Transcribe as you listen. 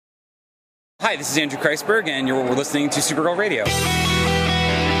Hi, this is Andrew Kreisberg, and we're listening to Supergirl Radio.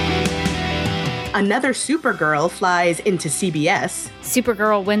 Another Supergirl flies into CBS.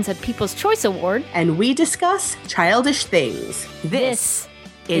 Supergirl wins a People's Choice Award. And we discuss childish things. This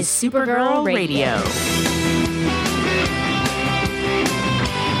is Supergirl Radio.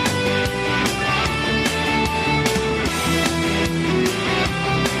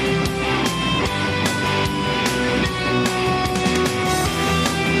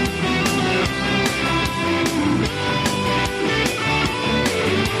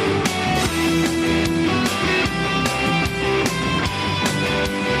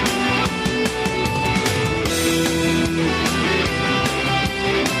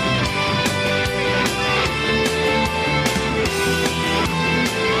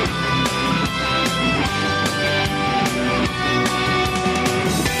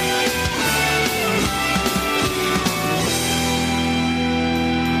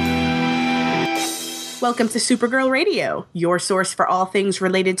 Welcome to Supergirl Radio, your source for all things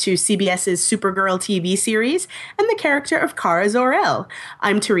related to CBS's Supergirl TV series and the character of Kara Zor-El.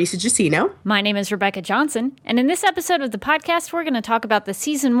 I'm Teresa Giacino. My name is Rebecca Johnson, and in this episode of the podcast, we're going to talk about the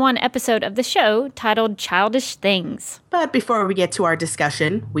Season 1 episode of the show titled Childish Things. But before we get to our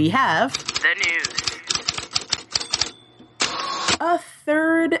discussion, we have... the news. A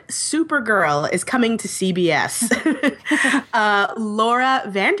third Supergirl is coming to CBS. Laura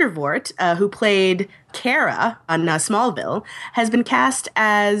Vandervoort, who played Kara on Smallville, has been cast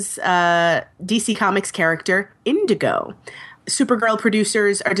as DC Comics character Indigo. Supergirl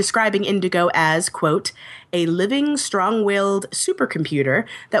producers are describing Indigo as, quote, a living, strong-willed supercomputer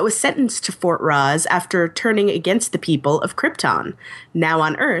that was sentenced to Fort Roz after turning against the people of Krypton. Now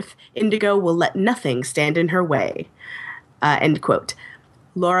on Earth, Indigo will let nothing stand in her way. End quote.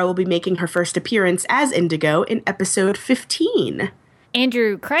 Laura will be making her first appearance as Indigo in episode 15.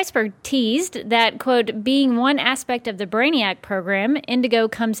 Andrew Kreisberg teased that, quote, being one aspect of the Brainiac program, Indigo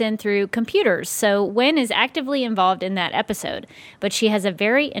comes in through computers, so Wen is actively involved in that episode, but she has a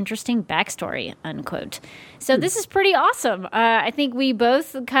very interesting backstory, unquote. So this is pretty awesome. I think we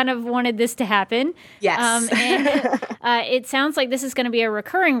both kind of wanted this to happen. Yes. And it sounds like this is going to be a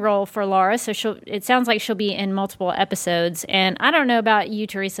recurring role for Laura, so it sounds like she'll be in multiple episodes. And I don't know about you,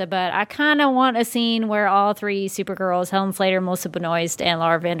 Teresa, but I kind of want a scene where all three Supergirls, Helen Slater, Melissa Benoist, and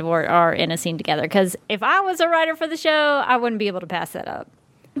Laura Vandervoort are in a scene together. Because if I was a writer for the show, I wouldn't be able to pass that up.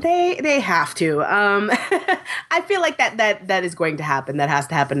 They have to. I feel like that is going to happen. That has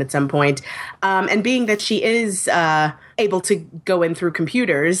to happen at some point. And being that she is able to go in through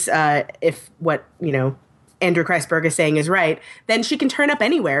computers, if what, Andrew Kreisberg is saying is right, then she can turn up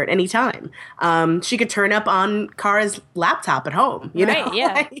anywhere at any time. She could turn up on Kara's laptop at home, you know?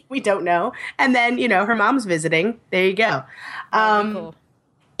 Yeah. We don't know. And then, her mom's visiting. There you go. Cool.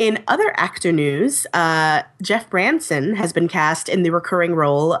 In other actor news, Jeff Branson has been cast in the recurring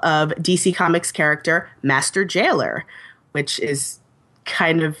role of DC Comics character Master Jailer, which is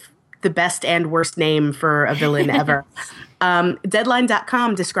kind of the best and worst name for a villain ever.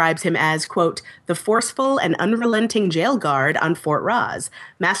 Deadline.com describes him as, quote, the forceful and unrelenting jail guard on Fort Roz,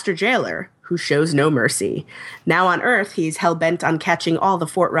 Master Jailer, who shows no mercy. Now on Earth, he's hell-bent on catching all the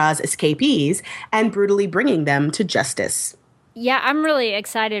Fort Roz escapees and brutally bringing them to justice. Yeah, I'm really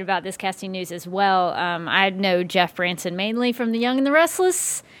excited about this casting news as well. I know Jeff Branson mainly from The Young and the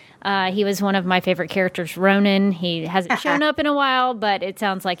Restless. He was one of my favorite characters, Ronan. He hasn't shown up in a while, but it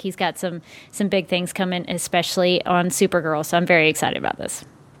sounds like he's got some big things coming, especially on Supergirl. So I'm very excited about this.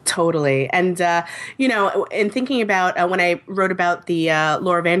 Totally. And, in thinking about when I wrote about the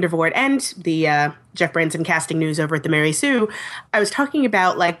Laura Vandervoort and the Jeff Branson casting news over at the Mary Sue, I was talking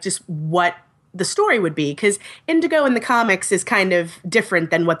about just what the story would be, because Indigo in the comics is kind of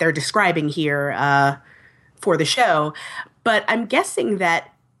different than what they're describing here for the show. But I'm guessing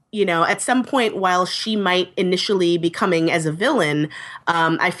that, at some point, while she might initially be coming as a villain,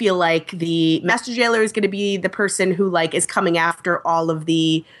 I feel like the Master Jailer is going to be the person who is coming after all of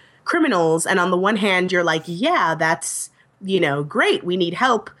the criminals. And on the one hand, you're like, yeah, that's, great. We need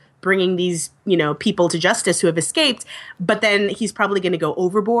help bringing these, people to justice who have escaped. But then he's probably going to go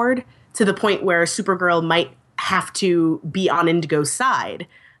overboard to the point where Supergirl might have to be on Indigo's side,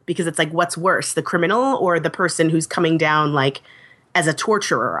 because it's what's worse, the criminal or the person who's coming down as a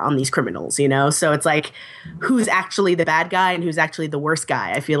torturer on these criminals, So it's who's actually the bad guy and who's actually the worst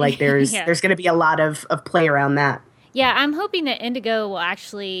guy. I feel like there's going to be a lot of play around that. Yeah, I'm hoping that Indigo will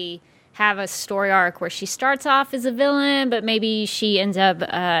actually have a story arc where she starts off as a villain, but maybe she ends up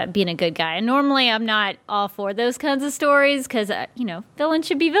being a good guy. And normally I'm not all for those kinds of stories because, villains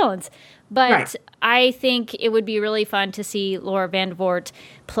should be villains. But Right. I think it would be really fun to see Laura Vandervoort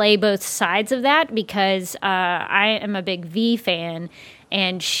play both sides of that because I am a big V fan,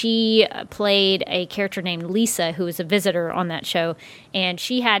 and she played a character named Lisa, who was a visitor on that show, and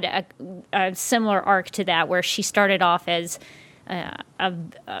she had a similar arc to that where she started off as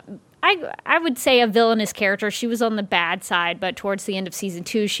I would say a villainous character. She was on the bad side, but towards the end of season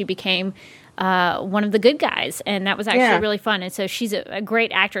 2, she became one of the good guys, and that was actually really fun. And so she's a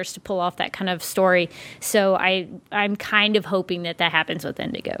great actress to pull off that kind of story. So I'm kind of hoping that happens with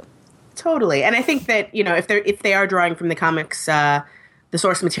Indigo. Totally. And I think that, you know, if they are drawing from the comics, the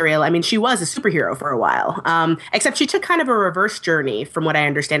source material, I mean, she was a superhero for a while, except she took kind of a reverse journey from what I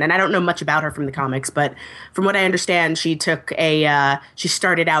understand. And I don't know much about her from the comics, but from what I understand, she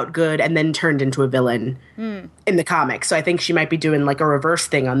started out good and then turned into a villain in the comics. So I think she might be doing like a reverse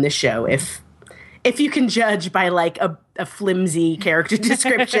thing on this show, if you can judge by like a flimsy character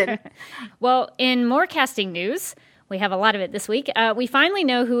description. Well, in more casting news, we have a lot of it this week. We finally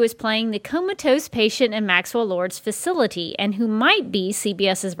know who is playing the comatose patient in Maxwell Lord's facility and who might be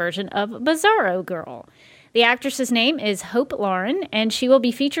CBS's version of Bizarro Girl. The actress's name is Hope Lauren, and she will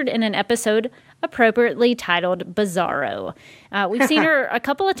be featured in an episode appropriately titled Bizarro. We've seen her a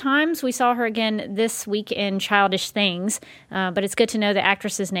couple of times. We saw her again this week in Childish Things, but it's good to know the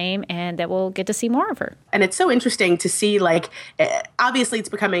actress's name and that we'll get to see more of her. And it's so interesting to see, like, obviously it's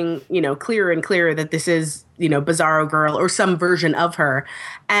becoming, you know, clearer and clearer that this is, you know, Bizarro Girl or some version of her.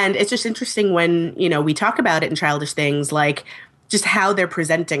 And it's just interesting when, you know, we talk about it in Childish Things, like, just how they're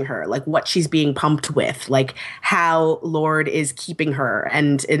presenting her, like what she's being pumped with, like how Lord is keeping her.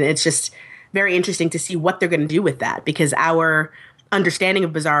 And it's just very interesting to see what they're going to do with that, because our understanding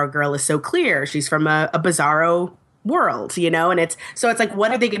of Bizarro Girl is so clear. She's from a Bizarro world, you know, and it's like,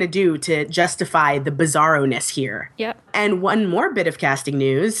 what are they going to do to justify the bizarro-ness here? Yep. And one more bit of casting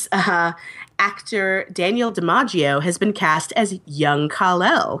news, actor Daniel DiMaggio has been cast as young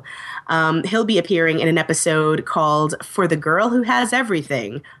Kal-El. He'll be appearing in an episode called For the Girl Who Has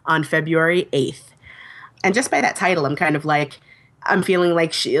Everything on February 8th. And just by that title, I'm feeling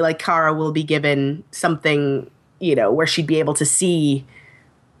like Kara will be given something, you know, where she'd be able to see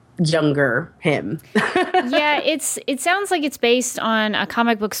younger him. Yeah, it sounds like it's based on a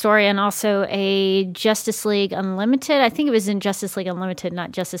comic book story and also a Justice League Unlimited. I think it was in Justice League Unlimited,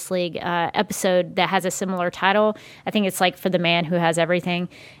 not Justice League, episode that has a similar title. I think it's like For the Man Who Has Everything.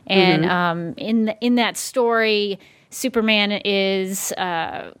 And in that story, Superman is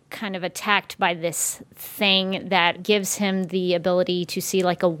kind of attacked by this thing that gives him the ability to see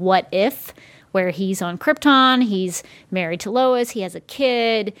like a what if, where he's on Krypton, he's married to Lois, he has a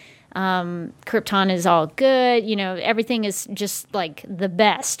kid, Krypton is all good, you know, everything is just like the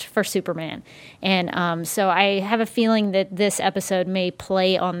best for Superman. And so I have a feeling that this episode may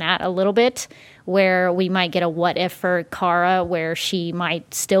play on that a little bit, where we might get a what if for Kara, where she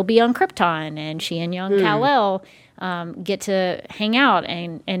might still be on Krypton and she and young Kal-El get to hang out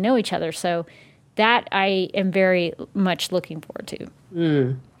and know each other. So that I am very much looking forward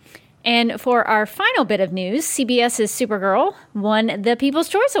to. And for our final bit of news, CBS's Supergirl won the People's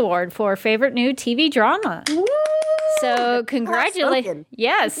Choice Award for Favorite New TV Drama. Woo! So congratulations.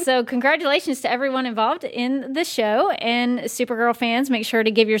 Yes, so congratulations to everyone involved in the show. And Supergirl fans, make sure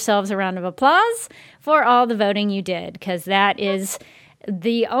to give yourselves a round of applause for all the voting you did, because that is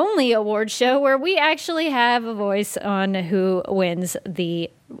the only award show where we actually have a voice on who wins the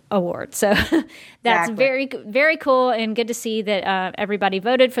award. So that's very, very cool, and good to see that everybody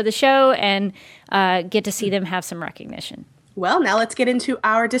voted for the show and get to see them have some recognition. Well, now let's get into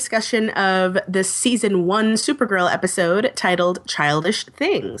our discussion of the season 1 Supergirl episode titled Childish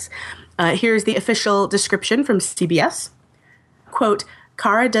Things. Here's the official description from CBS. Quote,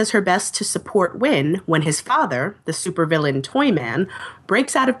 Kara does her best to support Winn when his father, the supervillain Toyman,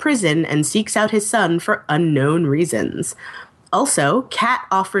 breaks out of prison and seeks out his son for unknown reasons. Also, Kat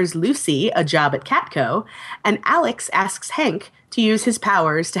offers Lucy a job at Catco, and Alex asks Hank to use his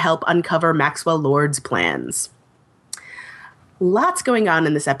powers to help uncover Maxwell Lord's plans. Lots going on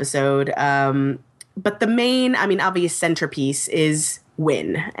in this episode, but the main, obvious centerpiece is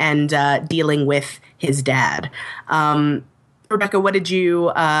Winn and dealing with his dad. Rebecca, what did you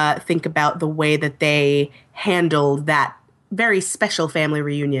think about the way that they handled that very special family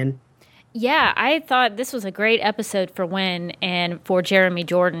reunion? Yeah, I thought this was a great episode for Winn and for Jeremy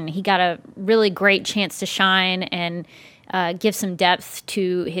Jordan. He got a really great chance to shine and give some depth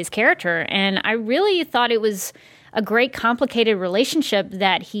to his character. And I really thought it was a great complicated relationship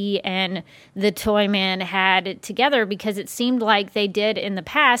that he and the Toyman had together, because it seemed like they did in the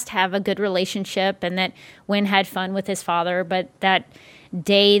past have a good relationship and that Winn had fun with his father, but that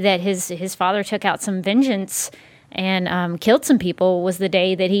day that his father took out some vengeance and killed some people was the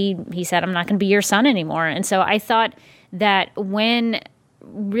day that he said, I'm not going to be your son anymore. And so I thought that Winn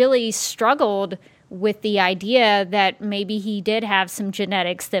really struggled with the idea that maybe he did have some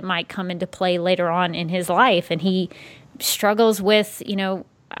genetics that might come into play later on in his life. And he struggles with,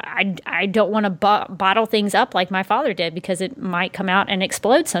 I don't want to bottle things up like my father did because it might come out and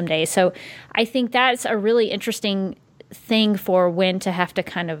explode someday. So I think that's a really interesting thing for Winn to have to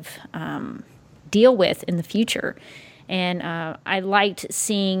kind of deal with in the future. And I liked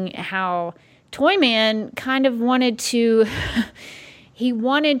seeing how Toyman kind of wanted to... He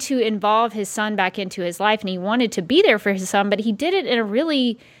wanted to involve his son back into his life, and he wanted to be there for his son, but he did it in a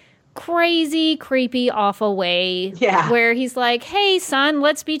really crazy, creepy, awful way. Yeah. Where he's like, hey, son,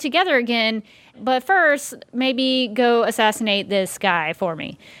 let's be together again. But first, maybe go assassinate this guy for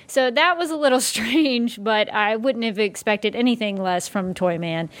me. So that was a little strange, but I wouldn't have expected anything less from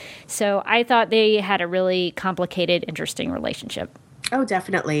Toyman. So I thought they had a really complicated, interesting relationship. Oh,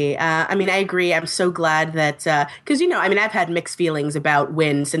 definitely. I agree. I'm so glad that, because, I've had mixed feelings about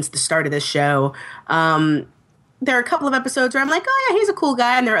Winn since the start of this show. There are a couple of episodes where I'm like, oh, yeah, he's a cool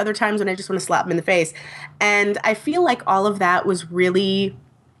guy. And there are other times when I just want to slap him in the face. And I feel like all of that was really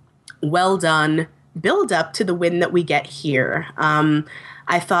well done build up to the Winn that we get here.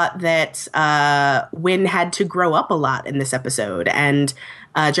 I thought that Winn had to grow up a lot in this episode. And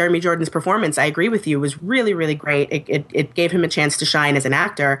Jeremy Jordan's performance, I agree with you, was really, really great. It gave him a chance to shine as an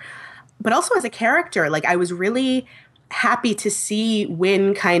actor, but also as a character. Like, I was really happy to see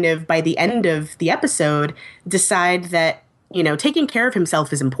Winn kind of, by the end of the episode, decide that, taking care of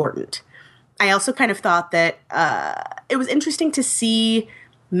himself is important. I also kind of thought that it was interesting to see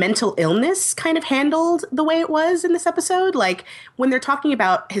mental illness kind of handled the way it was in this episode. Like, when they're talking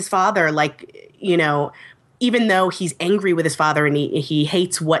about his father, like, even though he's angry with his father and he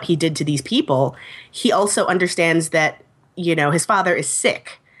hates what he did to these people, he also understands that, his father is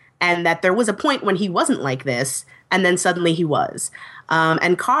sick and that there was a point when he wasn't like this and then suddenly he was.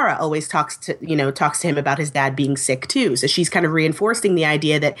 And Kara always talks to him about his dad being sick too. So she's kind of reinforcing the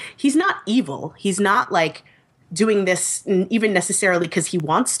idea that he's not evil. He's not like doing this even necessarily because he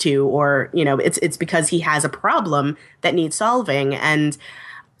wants to, or, it's because he has a problem that needs solving. And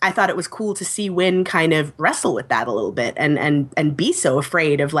I thought it was cool to see Winn kind of wrestle with that a little bit and be so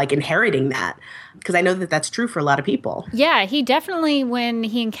afraid of like inheriting that, because I know that that's true for a lot of people. Yeah, he definitely, when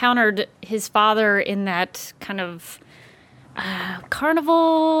he encountered his father in that kind of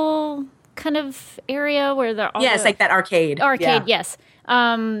carnival kind of area where they're all... Yes, like that arcade. Arcade, yeah. Yes.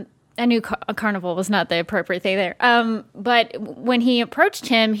 I knew a carnival was not the appropriate thing there. But when he approached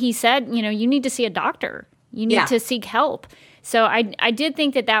him, he said, you need to see a doctor. You need to seek help. So I did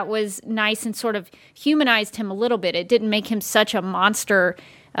think that was nice and sort of humanized him a little bit. It didn't make him such a monster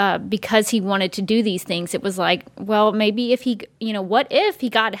because he wanted to do these things. It was like, well, maybe if he, what if he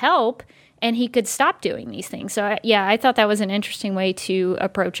got help and he could stop doing these things? So, I thought that was an interesting way to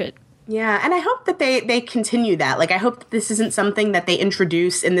approach it. Yeah, and I hope that they continue that. Like, I hope that this isn't something that they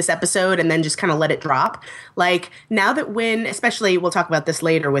introduce in this episode and then just kind of let it drop. Like, now that Winn, especially, we'll talk about this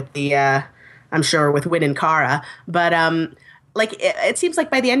later with the, I'm sure, with Winn and Kara, but, it seems like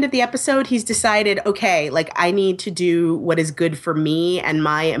by the end of the episode, he's decided, okay, like, I need to do what is good for me and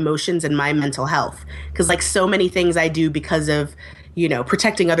my emotions and my mental health. Because, like, so many things I do because of,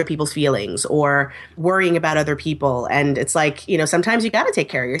 protecting other people's feelings or worrying about other people. And it's like, sometimes you got to take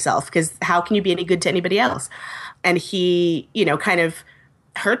care of yourself, because how can you be any good to anybody else? And he, kind of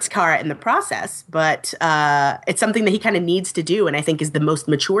hurts Kara in the process, but it's something that he kind of needs to do, and I think is the most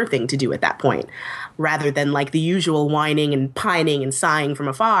mature thing to do at that point, rather than like the usual whining and pining and sighing from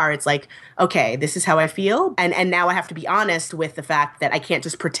afar. It's like, okay, this is how I feel, and now I have to be honest with the fact that I can't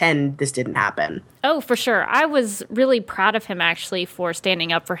just pretend this didn't happen. Oh, for sure. I was really proud of him, actually, for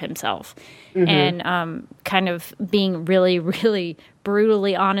standing up for himself and kind of being really, really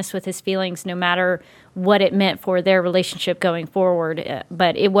brutally honest with his feelings, no matter what it meant for their relationship going forward.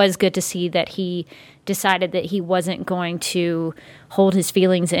 But it was good to see that he decided that he wasn't going to hold his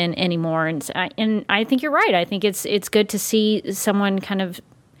feelings in anymore. And I think you're right. I think it's good to see someone kind of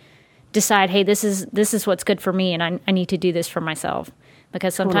decide, hey, this is what's good for me, and I need to do this for myself.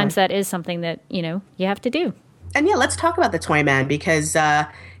 Because sometimes that is something that, you have to do. And yeah, let's talk about the Toyman, because,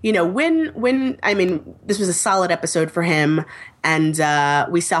 when this was a solid episode for him, and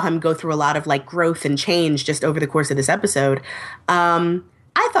we saw him go through a lot of like growth and change just over the course of this episode.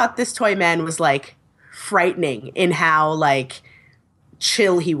 I thought this Toyman was like frightening in how like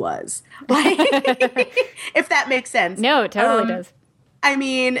chill he was. Like, if that makes sense. No, it totally does. I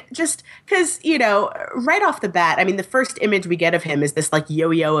mean, just because, right off the bat, I mean, the first image we get of him is this like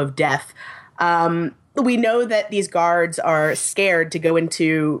yo-yo of death. We know that these guards are scared to go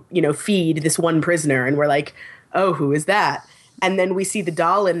into, feed this one prisoner. And we're like, oh, who is that? And then we see the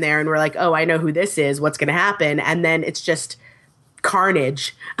doll in there and we're like, oh, I know who this is. What's going to happen? And then it's just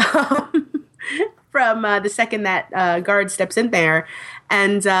carnage from the second that guard steps in there.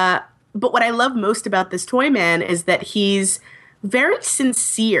 And but what I love most about this toy man is that he's very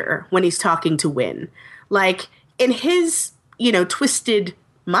sincere when he's talking to Win. Like, in his, twisted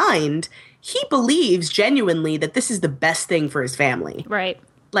mind, he believes genuinely that this is the best thing for his family. Right.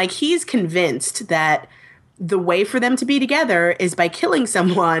 Like, he's convinced that the way for them to be together is by killing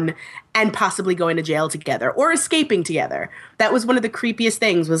someone and possibly going to jail together or escaping together. That was one of the creepiest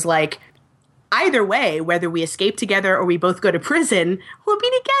things, was like, either way, whether we escape together or we both go to prison, we'll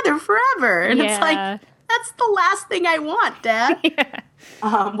be together forever. And it's like, that's the last thing I want, Dad. Yeah.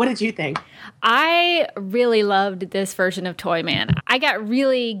 What did you think? I really loved this version of Toy Man. I got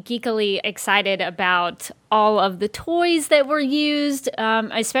really geekily excited about all of the toys that were used,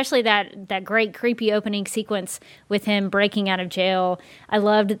 especially that great creepy opening sequence with him breaking out of jail. I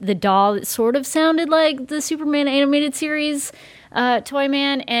loved the doll that sort of sounded like the Superman animated series Toy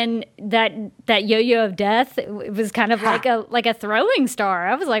Man, and that yo-yo of death. It was kind of like a throwing star.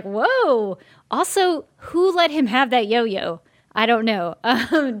 I was like, whoa. Also, who let him have that yo-yo? I don't know.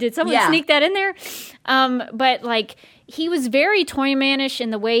 Did someone sneak that in there? But like, he was very Toy-Man-ish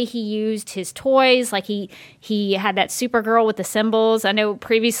in the way he used his toys. Like he had that Supergirl with the symbols. I know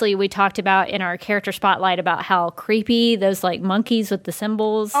previously we talked about in our character spotlight about how creepy those like monkeys with the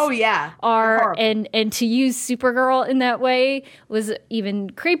symbols are. And to use Supergirl in that way was even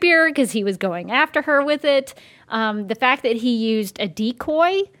creepier because he was going after her with it. The fact that he used a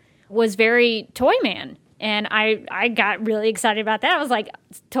decoy was very Toy-Man. And I got really excited about that. I was like,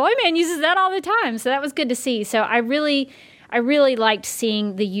 Toy Man uses that all the time. So that was good to see. So I really liked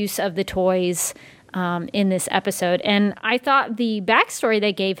seeing the use of the toys in this episode. And I thought the backstory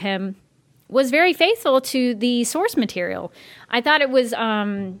they gave him was very faithful to the source material. I thought it was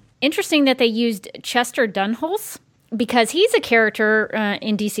interesting that they used Chester Dunholz, because he's a character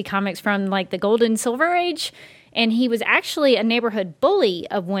in DC Comics from like the Golden Silver Age. And he was actually a neighborhood bully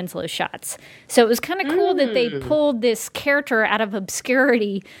of Winslow Shots. So it was kind of cool that they pulled this character out of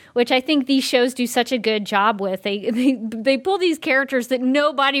obscurity, which I think these shows do such a good job with. They pull these characters that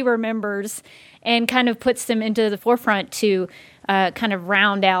nobody remembers and kind of puts them into the forefront to kind of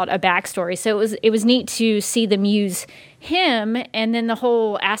round out a backstory. So it was neat to see them use him, and then the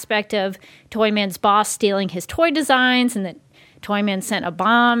whole aspect of Toyman's boss stealing his toy designs, and that Toyman sent a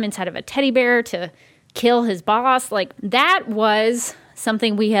bomb inside of a teddy bear to kill his boss. Like, that was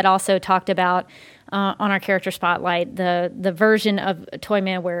something we had also talked about on our character spotlight, the version of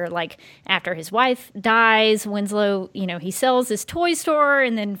Toyman where, like, after his wife dies, Winslow, he sells his toy store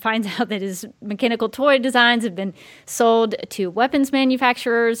and then finds out that his mechanical toy designs have been sold to weapons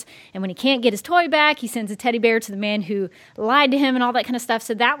manufacturers, and when he can't get his toy back, he sends a teddy bear to the man who lied to him and all that kind of stuff.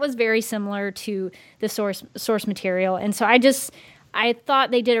 So that was very similar to the source material. And so I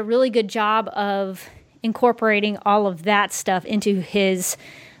thought they did a really good job of incorporating all of that stuff into his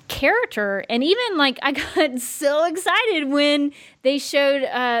character. And even like, I got so excited when they showed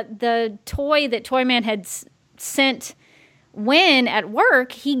the toy that Toyman had sent Win at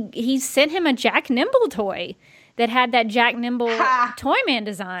work. He sent him a Jack Nimble toy that had that Jack Nimble Toyman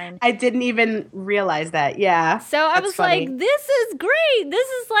design. I didn't even realize that. Yeah. So I was funny. Like, this is great. This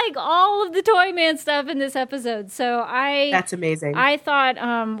is like all of the Toyman stuff in this episode. So that's amazing. I thought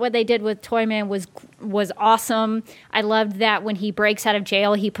what they did with Toyman was awesome. I loved that when he breaks out of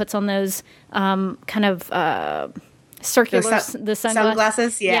jail, he puts on those kind of circular the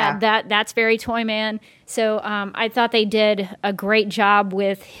sunglasses. Yeah, that's very Toyman. So I thought they did a great job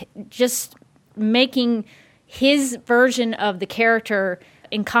with just making his version of the character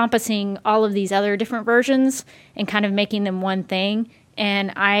encompassing all of these other different versions and kind of making them one thing.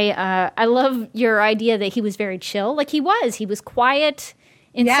 And I love your idea that he was very chill. Like, he was quiet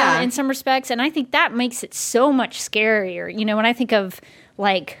in some respects, and I think that makes it so much scarier. When I think of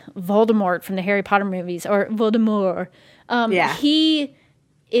like Voldemort from the Harry Potter movies, or Voldemort, he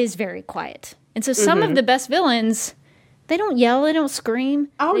is very quiet. And so some of the best villains, they don't yell, they don't scream.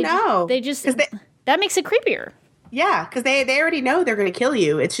 They just that makes it creepier. Yeah, because they already know they're going to kill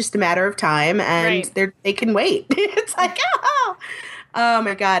you. It's just a matter of time, and they can wait. It's like, oh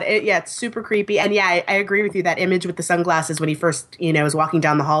my God. It's super creepy. And yeah, I agree with you. That image with the sunglasses when he first, is walking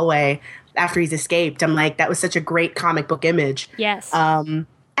down the hallway after he's escaped. I'm like, that was such a great comic book image. Yes. And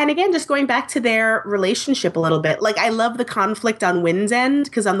And again, just going back to their relationship a little bit, like I love the conflict on Wynn's end,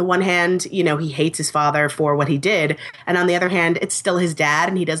 because on the one hand, you know, he hates his father for what he did. And on the other hand, it's still his dad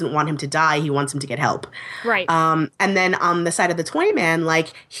and he doesn't want him to die. He wants him to get help. Right. And then on the side of the toy man,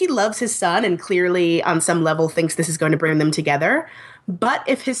 like he loves his son and clearly on some level thinks this is going to bring them together. But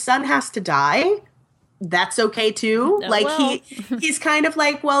if his son has to die, that's okay too. Like he's kind of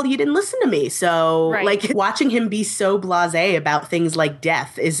like, well, you didn't listen to me. So like watching him be so blasé about things like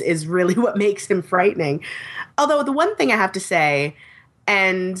death is really what makes him frightening. Although the one thing I have to say,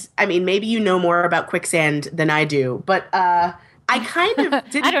 and I mean, maybe you know more about Quicksand than I do, but I kind of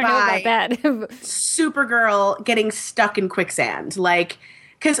didn't I don't know about that. Supergirl getting stuck in quicksand. Like,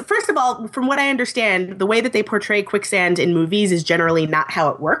 because first of all, from what I understand, the way that they portray quicksand in movies is generally not how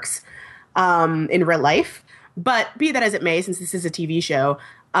it works. In real life, but be that as it may, since this is a TV show,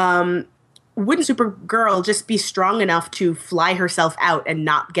 wouldn't Supergirl just be strong enough to fly herself out and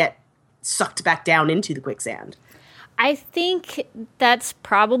not get sucked back down into the quicksand? I think that's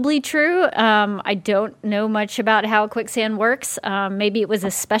probably true. I don't know much about how quicksand works. Maybe it was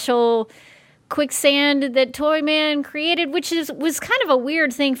a special quicksand that Toyman created, which was kind of a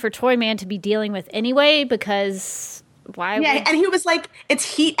weird thing for Toyman to be dealing with anyway, because why? Yeah, and he was like, it's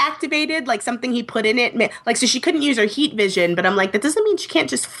heat activated, like something he put in it. Like, so she couldn't use her heat vision, but I'm like, that doesn't mean she can't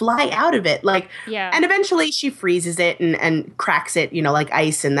just fly out of it. Like, yeah. And eventually she freezes it and cracks it, you know, like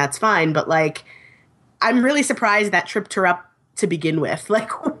ice, and that's fine. But like, I'm really surprised that tripped her up to begin with.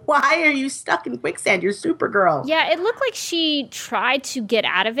 Like, why are you stuck in quicksand? You're Supergirl. Yeah, it looked like she tried to get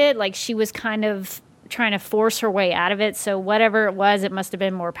out of it. Like she was kind of trying to force her way out of it. So whatever it was, it must have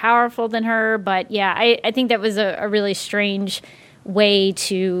been more powerful than her. But yeah, I think that was a really strange way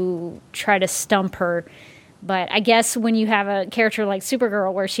to try to stump her. But I guess when you have a character like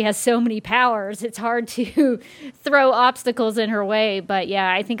Supergirl where she has so many powers, it's hard to throw obstacles in her way. But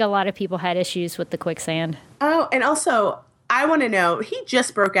yeah, I think a lot of people had issues with the quicksand. Oh, and also, I want to know, he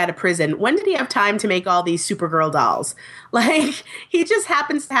just broke out of prison. When did he have time to make all these Supergirl dolls? Like, he just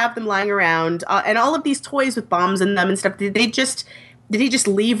happens to have them lying around, and all of these toys with bombs in them and stuff. Did he just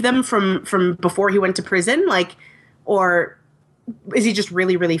leave them from before he went to prison? Like, or is he just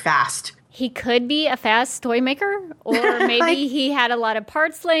really, really fast? He could be a fast toy maker, or maybe he had a lot of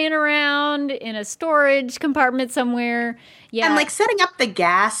parts laying around in a storage compartment somewhere. Yeah. And like setting up the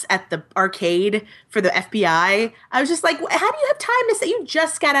gas at the arcade for the FBI, I was just like, how do you have time to say you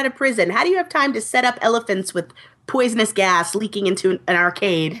just got out of prison? How do you have time to set up elephants with poisonous gas leaking into an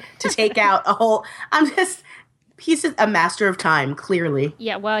arcade to take out a whole... he's a master of time, clearly.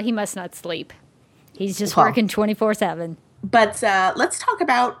 Yeah, well, he must not sleep. He's just working 24/7. But let's talk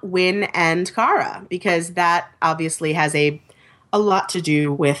about Winn and Kara, because that obviously has a lot to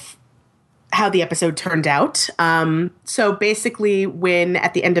do with how the episode turned out. So basically, Winn,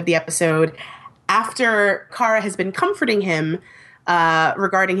 at the end of the episode, after Kara has been comforting him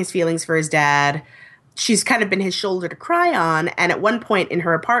regarding his feelings for his dad, she's kind of been his shoulder to cry on. And at one point in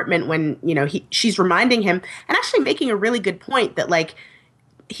her apartment, when, you know, she's reminding him and actually making a really good point that, like,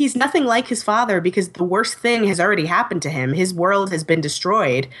 he's nothing like his father because the worst thing has already happened to him. His world has been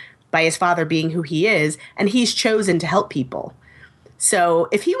destroyed by his father being who he is, and he's chosen to help people. So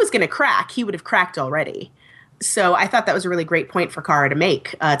if he was going to crack, he would have cracked already. So I thought that was a really great point for Kara to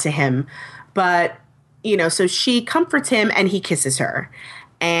make to him. But, you know, so she comforts him and he kisses her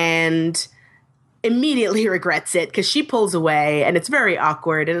and immediately regrets it because she pulls away and it's very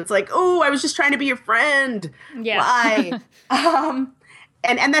awkward. And it's like, oh, I was just trying to be your friend. Yeah. Why?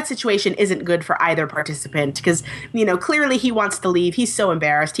 And that situation isn't good for either participant because, you know, clearly he wants to leave. He's so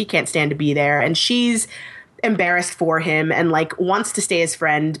embarrassed. He can't stand to be there. And she's embarrassed for him and, like, wants to stay his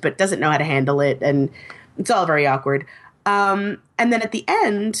friend but doesn't know how to handle it. And it's all very awkward. And then at the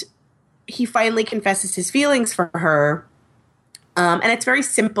end, he finally confesses his feelings for her. And it's very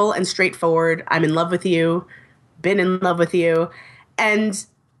simple and straightforward. I'm in love with you. Been in love with you. And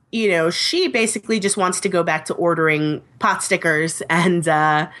you know, she basically just wants to go back to ordering pot stickers and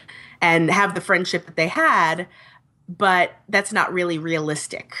have the friendship that they had, but that's not really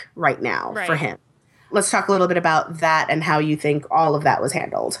realistic right now for him. Let's talk a little bit about that and how you think all of that was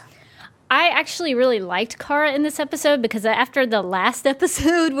handled. I actually really liked Kara in this episode because after the last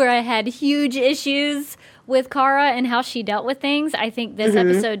episode where I had huge issues with Kara and how she dealt with things, I think this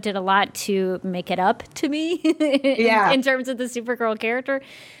episode did a lot to make it up to me in terms of the Supergirl character.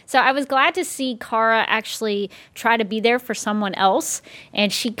 So I was glad to see Kara actually try to be there for someone else.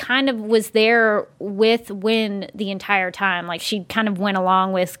 And she kind of was there with Winn the entire time. Like, she kind of went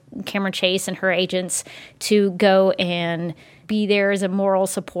along with Cameron Chase and her agents to go and be there as a moral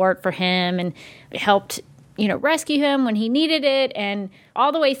support for him and helped, you know, rescue him when he needed it. And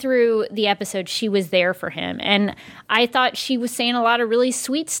all the way through the episode, she was there for him. And I thought she was saying a lot of really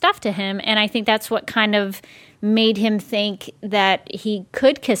sweet stuff to him. And I think that's what kind of made him think that he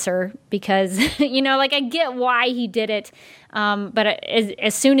could kiss her because, I get why he did it. But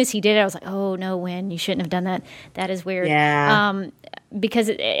as soon as he did it, I was like, oh, no, Wynn, you shouldn't have done that. That is weird. Yeah. Because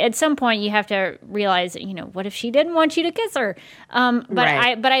at some point you have to realize, what if she didn't want you to kiss her?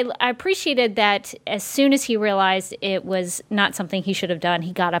 I appreciated that as soon as he realized it was not something he should have done,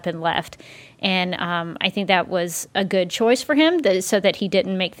 he got up and left. And I think that was a good choice for him so that he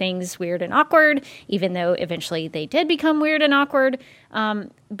didn't make things weird and awkward, even though eventually they did become weird and awkward.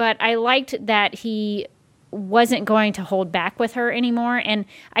 But I liked that he wasn't going to hold back with her anymore. And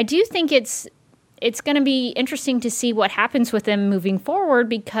I do think it's going to be interesting to see what happens with them moving forward,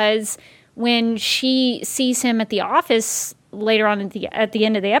 because when she sees him at the office later on at the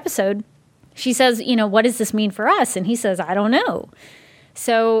end of the episode, she says, what does this mean for us? And he says, I don't know.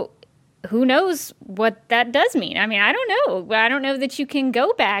 So who knows what that does mean? I mean, I don't know. I don't know that you can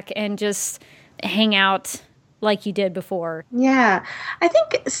go back and just hang out like you did before. Yeah. I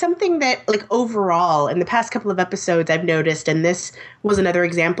think something that, overall, in the past couple of episodes I've noticed, and this was another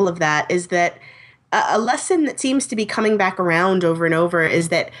example of that, is that a lesson that seems to be coming back around over and over is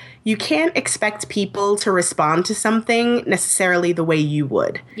that you can't expect people to respond to something necessarily the way you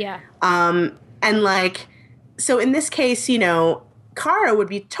would. Yeah. So in this case, Kara would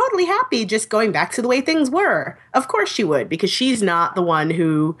be totally happy just going back to the way things were. Of course she would, because she's not the one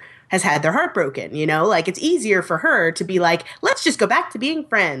who has had their heart broken, it's easier for her to be like, let's just go back to being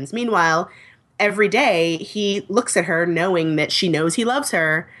friends. Meanwhile, every day he looks at her knowing that she knows he loves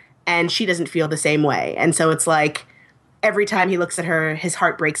her and she doesn't feel the same way. And so it's like every time he looks at her, his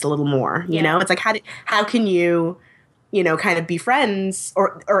heart breaks a little more, you know? It's like, how can you, kind of be friends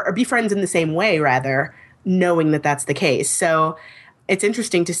or be friends in the same way, rather, knowing that that's the case. So it's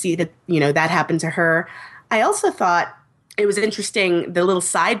interesting to see that, that happened to her. I also thought it was interesting, the little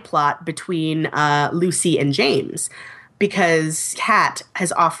side plot between Lucy and James, because Kat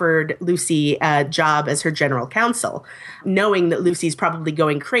has offered Lucy a job as her general counsel, knowing that Lucy's probably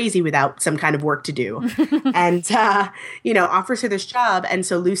going crazy without some kind of work to do, and, offers her this job. And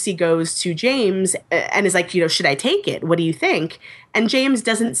so Lucy goes to James and is like, should I take it? What do you think? And James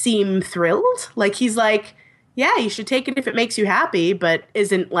doesn't seem thrilled. He's like, yeah, you should take it if it makes you happy, but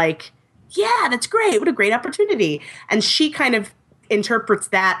isn't like, yeah, that's great. What a great opportunity. And she kind of interprets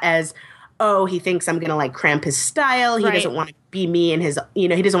that as, oh, he thinks I'm going to cramp his style. He doesn't want to be me in his, he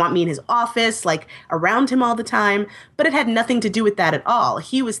doesn't want me in his office, around him all the time. But it had nothing to do with that at all.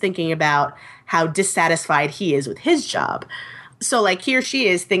 He was thinking about how dissatisfied he is with his job. So here she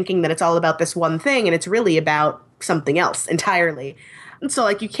is thinking that it's all about this one thing and it's really about something else entirely. And so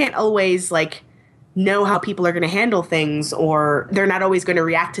you can't always know how people are going to handle things, or they're not always going to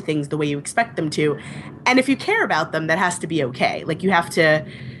react to things the way you expect them to. And if you care about them, that has to be okay. You have to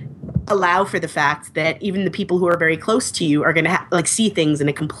allow for the fact that even the people who are very close to you are going to see things in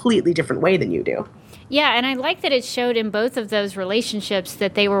a completely different way than you do. Yeah, and I like that it showed in both of those relationships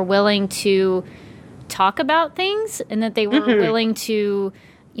that they were willing to talk about things and that they were willing to,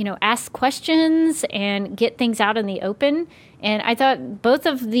 ask questions and get things out in the open. And I thought both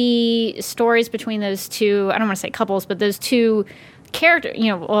of the stories between those two, I don't want to say couples, but those two characters,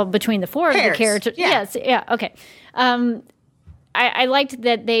 between the four of the characters. Yeah. Yes, yeah, okay. I liked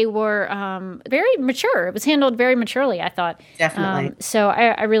that they were very mature. It was handled very maturely, I thought. Definitely. So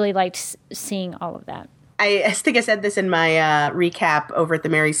I really liked seeing all of that. I think I said this in my recap over at the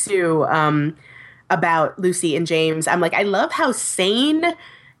Mary Sue about Lucy and James. I'm like, I love how sane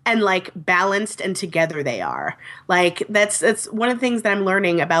and balanced and together they are. That's one of the things that I'm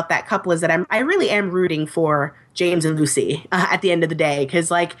learning about that couple, is that I really am rooting for James and Lucy at the end of the day,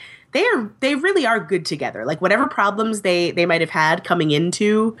 because they really are good together. Whatever problems they might have had coming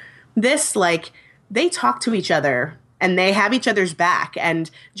into this, they talk to each other and they have each other's back. And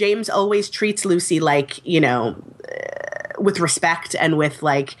James always treats Lucy with respect and with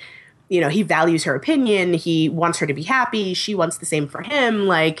he values her opinion. He wants her to be happy. She wants the same for him.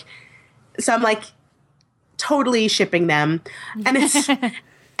 So I'm totally shipping them. And it's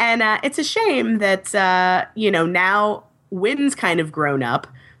it's a shame that now Wynn's kind of grown up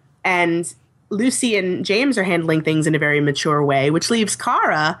and Lucy and James are handling things in a very mature way, which leaves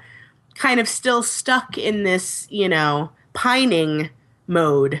Kara kind of still stuck in this, pining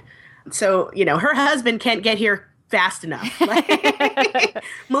mode. So, her husband can't get here fast enough.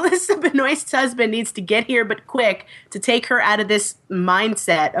 Melissa Benoist's husband needs to get here but quick to take her out of this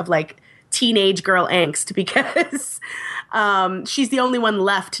mindset of teenage girl angst, because she's the only one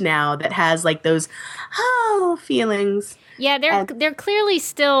left now that has those feelings. Yeah, they're clearly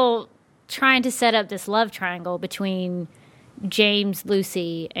still trying to set up this love triangle between James,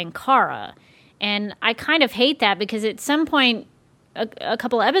 Lucy, and Kara. And I kind of hate that because at some point a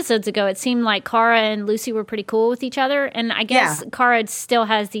couple episodes ago, it seemed like Kara and Lucy were pretty cool with each other. And I guess Kara still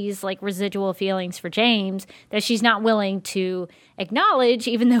has these like residual feelings for James that she's not willing to acknowledge,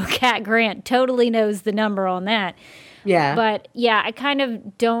 even though Cat Grant totally knows the number on that. Yeah. But yeah, I kind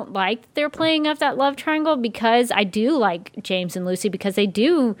of don't like that they're playing up that love triangle because I do like James and Lucy because they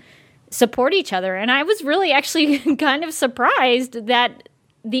do support each other. And I was really actually kind of surprised that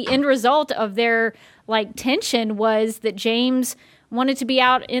the end result of their like tension was that James wanted to be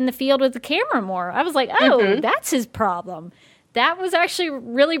out in the field with the camera more. I was like, oh, that's his problem. That was actually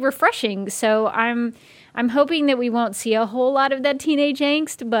really refreshing. So I'm hoping that we won't see a whole lot of that teenage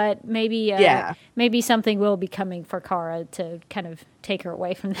angst, but maybe something will be coming for Kara to kind of take her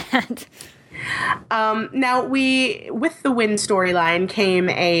away from that. Now, with the Wynn storyline came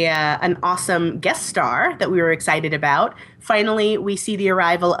an awesome guest star that we were excited about. Finally, we see the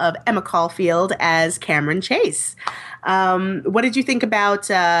arrival of Emma Caulfield as Cameron Chase. What did you think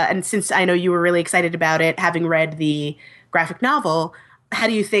about, and since I know you were really excited about it, having read the graphic novel, how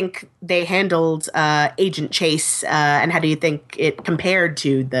do you think they handled Agent Chase, and how do you think it compared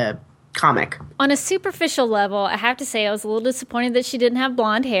to the comic? On a superficial level, I have to say I was a little disappointed that she didn't have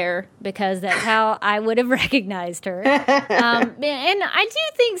blonde hair because that's how I would have recognized her. And I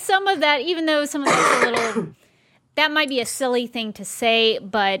do think some of that, even though some of that's a little, that might be a silly thing to say,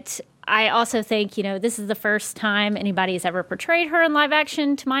 but I also think, this is the first time anybody has ever portrayed her in live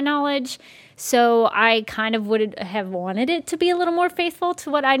action, to my knowledge. So I kind of would have wanted it to be a little more faithful to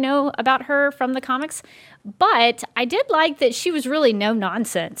what I know about her from the comics. But I did like that she was really no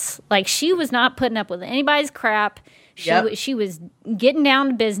nonsense. Like, she was not putting up with anybody's crap. She was getting down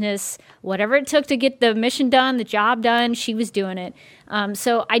to business. Whatever it took to get the mission done, the job done, she was doing it.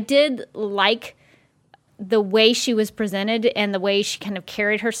 So I did like the way she was presented and the way she kind of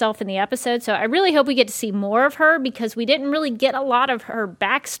carried herself in the episode. So I really hope we get to see more of her because we didn't really get a lot of her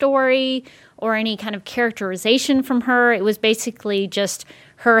backstory or any kind of characterization from her. It was basically just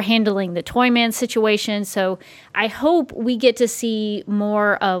her handling the Toyman situation. So I hope we get to see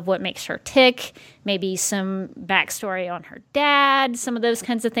more of what makes her tick, maybe some backstory on her dad, some of those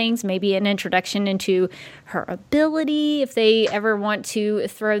kinds of things, maybe an introduction into her ability if they ever want to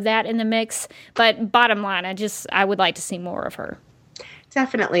throw that in the mix. But bottom line, I would like to see more of her.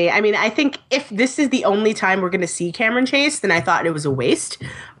 Definitely. I mean, I think if this is the only time we're going to see Cameron Chase, then I thought it was a waste.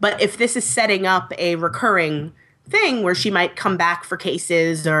 But if this is setting up a recurring thing where she might come back for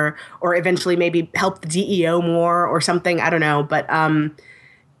cases or eventually maybe help the DEO more or something, I don't know. But,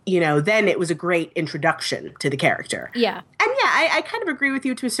 then it was a great introduction to the character. Yeah. And yeah, I kind of agree with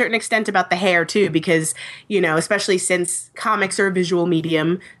you to a certain extent about the hair too, because, especially since comics are a visual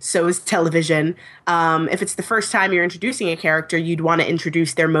medium, so is television. If it's the first time you're introducing a character, you'd want to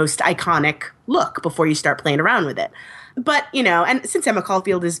introduce their most iconic look before you start playing around with it. But, and since Emma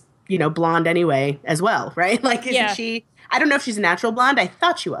Caulfield is, blonde anyway as well, right? Like, isn't she? I don't know if she's a natural blonde. I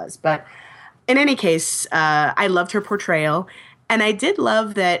thought she was. But in any case, I loved her portrayal. And I did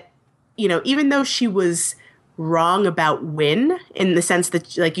love that, even though she was wrong about Wynn in the sense that,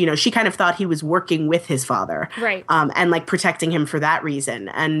 she kind of thought he was working with his father. Right. And, protecting him for that reason.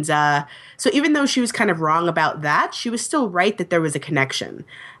 And so even though she was kind of wrong about that, she was still right that there was a connection.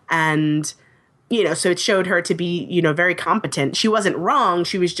 And so it showed her to be, very competent. She wasn't wrong.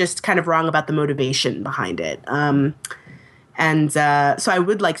 She was just kind of wrong about the motivation behind it. So I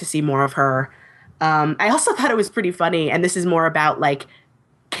would like to see more of her. I also thought it was pretty funny, and this is more about,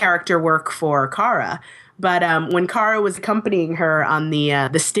 character work for Kara. But when Kara was accompanying her on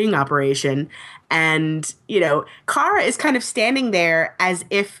the sting operation, and, Kara is kind of standing there as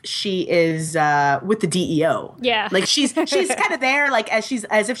if she is with the DEO. Yeah. Like, she's kind of there,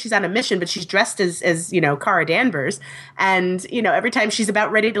 as if she's on a mission, but she's dressed as Kara Danvers. And, every time she's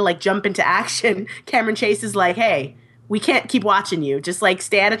about ready to, jump into action, Cameron Chase is like, hey, we can't keep watching you. Just,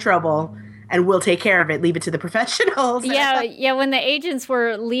 stay out of trouble. And we'll take care of it. Leave it to the professionals. Yeah. When the agents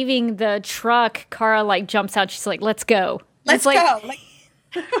were leaving the truck, Kara jumps out. She's like, "Let's go. Let's go."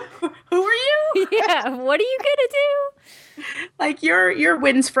 Who are you? Yeah. What are you gonna do? You're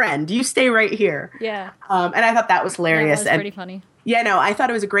Wynn's friend. You stay right here. Yeah. And I thought that was hilarious. Yeah, that was pretty funny. Yeah. No, I thought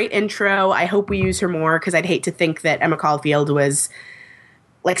it was a great intro. I hope we use her more because I'd hate to think that Emma Caulfield was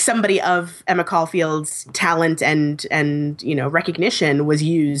somebody of Emma Caulfield's talent and recognition was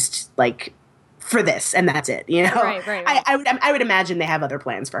used for this, and that's it. Right. I would imagine they have other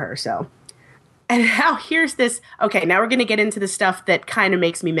plans for her. So, and now here's this. Okay, now we're going to get into the stuff that kind of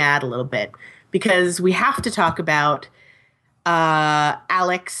makes me mad a little bit because we have to talk about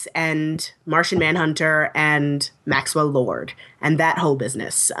Alex and Martian Manhunter and Maxwell Lord and that whole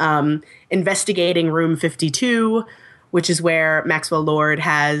business. Investigating Room 52, which is where Maxwell Lord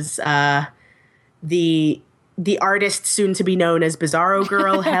has the artist soon to be known as Bizarro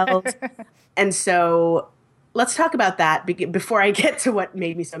Girl held. And so let's talk about that before I get to what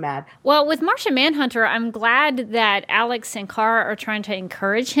made me so mad. Well, with Martian Manhunter, I'm glad that Alex and Kara are trying to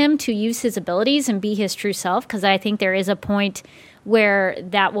encourage him to use his abilities and be his true self, because I think there is a point where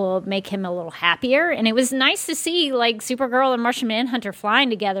that will make him a little happier. And it was nice to see, like, Supergirl and Martian Manhunter flying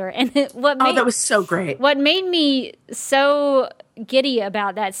together. And that was so great. What made me so giddy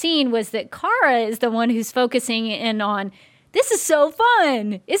about that scene was that Kara is the one who's focusing in on, this is so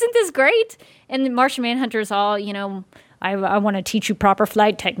fun. Isn't this great? And the Martian Manhunter's all, I want to teach you proper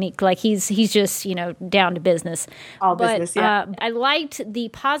flight technique. Like he's just, down to business. Business, yeah. I liked the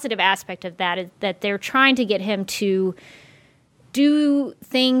positive aspect of that, is that they're trying to get him to do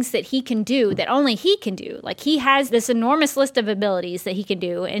things that he can do, that only he can do. Like he has this enormous list of abilities that he can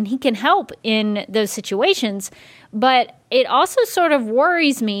do, and he can help in those situations. But it also sort of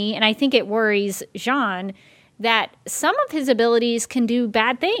worries me, and I think it worries Jean, that some of his abilities can do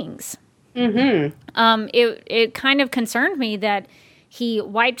bad things. Mm-hmm. It kind of concerned me that he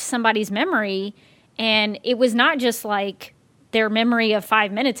wiped somebody's memory, and it was not just like their memory of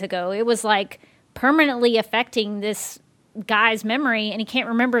 5 minutes ago. It was like permanently affecting this guy's memory, and he can't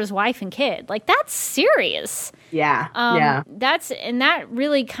remember his wife and kid. Like, that's serious. Yeah. That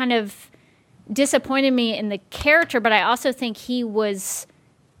really kind of disappointed me in the character, but I also think he was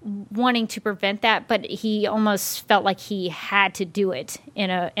wanting to prevent that, but he almost felt like he had to do it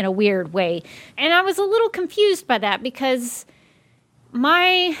in a weird way. And I was a little confused by that, because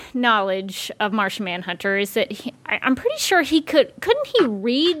my knowledge of Martian Manhunter is that I'm pretty sure couldn't he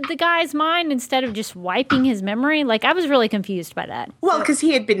read the guy's mind instead of just wiping his memory? Like, I was really confused by that. Well, because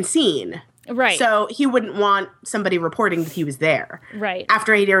he had been seen. Right. So he wouldn't want somebody reporting that he was there. Right.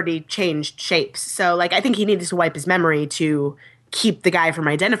 After he'd already changed shapes. So, like, I think he needed to wipe his memory to keep the guy from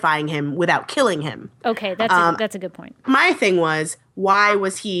identifying him without killing him. Okay, that's a good point. My thing was, why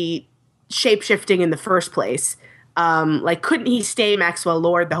was he shape-shifting in the first place? Couldn't he stay Maxwell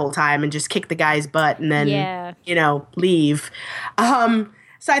Lord the whole time and just kick the guy's butt and then, leave?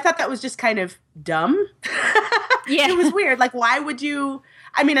 So I thought that was just kind of dumb. Yeah. It was weird. Like, why would you...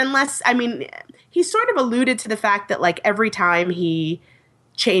 he sort of alluded to the fact that, like, every time he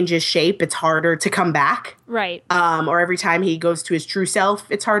changes shape, it's harder to come back. Right. Or every time he goes to his true self,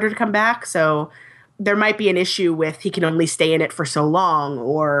 it's harder to come back. So there might be an issue with he can only stay in it for so long,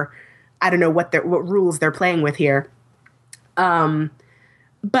 or I don't know what rules they're playing with here.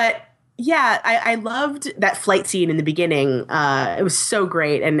 But yeah, I loved that flight scene in the beginning. It was so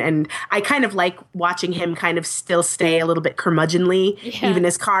great. And I kind of like watching him kind of still stay a little bit curmudgeonly, even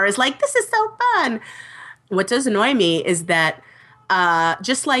as Kara is like, this is so fun. What does annoy me is that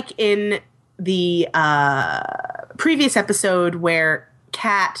just like in the previous episode where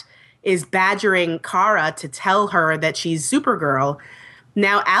Kat is badgering Kara to tell her that she's Supergirl,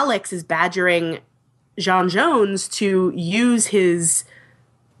 now Alex is badgering J'onn J'onzz to use his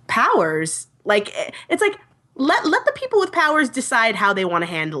powers. Like, it's like, let the people with powers decide how they want to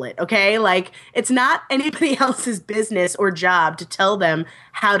handle it, okay? Like, it's not anybody else's business or job to tell them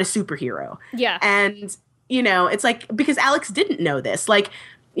how to superhero. Yeah. And, it's like, because Alex didn't know this. Like,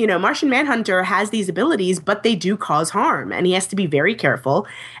 Martian Manhunter has these abilities, but they do cause harm, and he has to be very careful.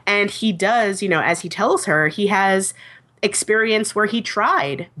 And he does, as he tells her, he has experience where he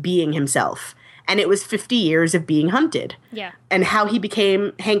tried being himself, and it was 50 years of being hunted. Yeah. And how he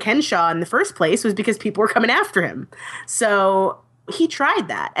became Hank Henshaw in the first place was because people were coming after him. So he tried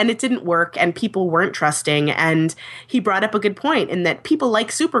that, and it didn't work, and people weren't trusting. And he brought up a good point in that people like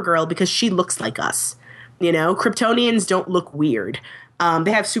Supergirl because she looks like us. Kryptonians don't look weird.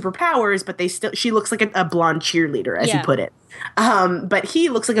 They have superpowers, but she looks like a blonde cheerleader, as you put it. But he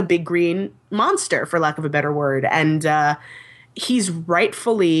looks like a big green monster, for lack of a better word. And he's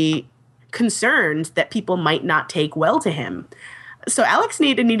rightfully concerned that people might not take well to him. So Alex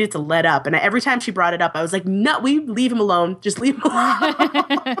needed to let up. And every time she brought it up, I was like, no, we leave him alone. Just leave him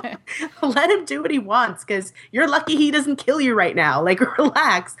alone. Let him do what he wants, because you're lucky he doesn't kill you right now. Like,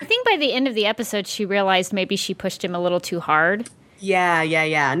 relax. I think by the end of the episode, she realized maybe she pushed him a little too hard.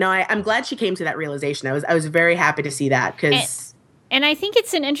 Yeah. No, I'm glad she came to that realization. I was very happy to see that, because... And I think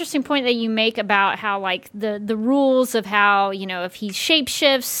it's an interesting point that you make about how, like, the rules of how, if he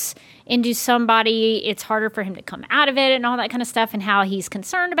shapeshifts into somebody, it's harder for him to come out of it and all that kind of stuff, and how he's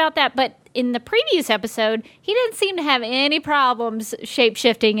concerned about that. But in the previous episode, he didn't seem to have any problems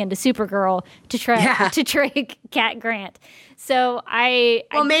shape-shifting into Supergirl to trick Cat Grant. So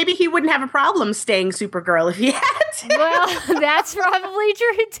Well, maybe he wouldn't have a problem staying Supergirl if he had to. Well, that's probably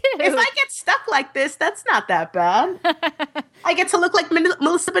true, too. If I get stuck like this, that's not that bad. I get to look like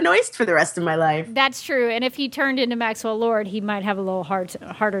Melissa Benoist for the rest of my life. That's true. And if he turned into Maxwell Lord, he might have a little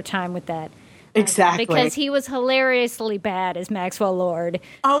harder time with that. Exactly. Because he was hilariously bad as Maxwell Lord.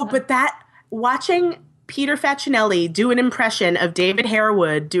 Oh, but watching Peter Facinelli do an impression of David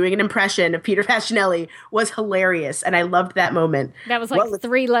Harewood doing an impression of Peter Facinelli was hilarious, and I loved that moment. That was like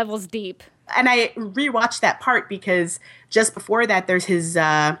 3 levels deep. And I rewatched that part because just before that, there's his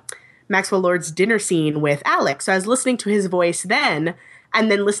Maxwell Lord's dinner scene with Alex. So I was listening to his voice then,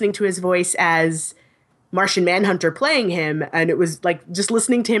 and then listening to his voice as Martian Manhunter playing him, and it was like just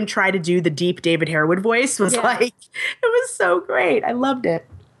listening to him try to do the deep David Harewood voice was like, it was so great. I loved it.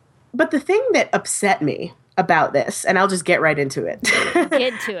 But the thing that upset me about this, and I'll just get right into it.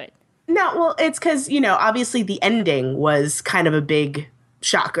 Get to it. No, well, it's because, obviously the ending was kind of a big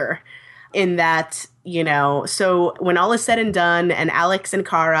shocker in that, so when all is said and done and Alex and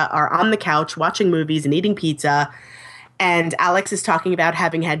Kara are on the couch watching movies and eating pizza, and Alex is talking about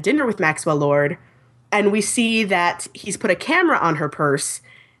having had dinner with Maxwell Lord, and we see that he's put a camera on her purse,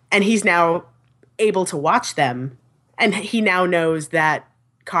 and he's now able to watch them, and he now knows that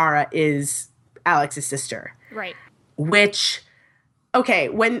Kara is Alex's sister. Right. Which, okay,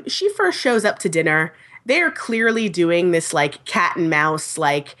 when she first shows up to dinner, they're clearly doing this like cat and mouse,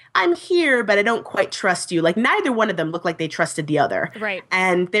 like, I'm here, but I don't quite trust you. Like, neither one of them looked like they trusted the other. Right.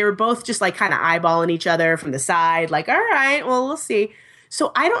 And they were both just like kind of eyeballing each other from the side, like, all right, well, we'll see.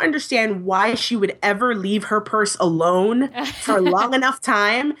 So I don't understand why she would ever leave her purse alone for long enough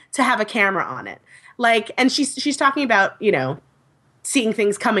time to have a camera on it. Like, and she's talking about, seeing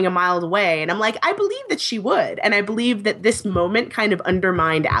things coming a mile away. And I'm like, I believe that she would. And I believe that this moment kind of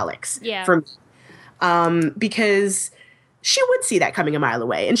undermined Alex for me. Because she would see that coming a mile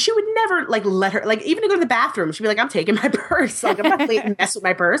away. And she would never, like, let her, like, even to go to the bathroom, she'd be like, I'm taking my purse. Like, I'm not going to mess with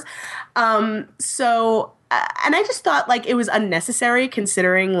my purse. And I just thought, like, it was unnecessary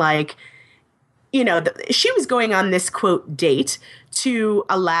considering, like, she was going on this, quote, date to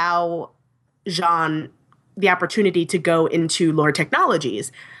allow Jean the opportunity to go into Lord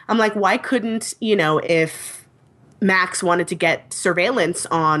Technologies. I'm like, why couldn't, if Max wanted to get surveillance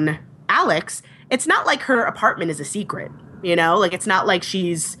on Alex, it's not like her apartment is a secret, like it's not like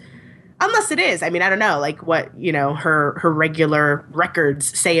she's, unless it is, I mean, I don't know, like what, her regular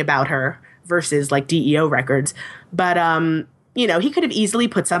records say about her versus like DEO records. But, he could have easily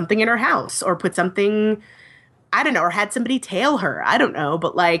put something in her house or put something, I don't know, or had somebody tail her. I don't know.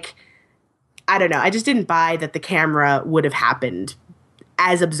 But like, I don't know. I just didn't buy that the camera would have happened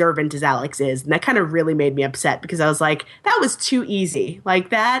as observant as Alex is. And that kind of really made me upset because I was like, that was too easy.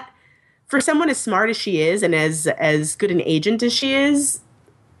 Like that, for someone as smart as she is and as good an agent as she is,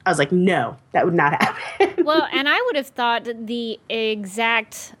 I was like, no, that would not happen. Well, and I would have thought the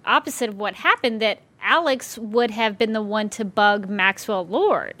exact opposite of what happened, that Alex would have been the one to bug Maxwell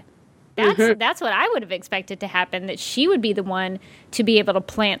Lord. That's what I would have expected to happen, that she would be the one to be able to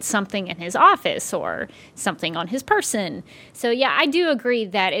plant something in his office or something on his person. So, yeah, I do agree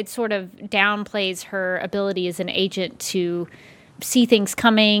that it sort of downplays her ability as an agent to see things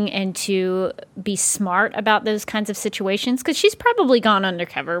coming and to be smart about those kinds of situations, because she's probably gone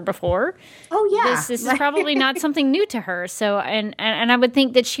undercover before. Oh, yeah. This is probably not something new to her. So, and I would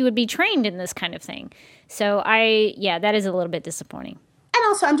think that she would be trained in this kind of thing. So, that is a little bit disappointing. And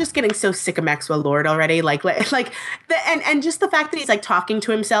also, I'm just getting so sick of Maxwell Lord already. And just the fact that he's like talking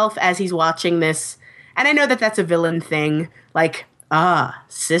to himself as he's watching this. And I know that that's a villain thing. Like,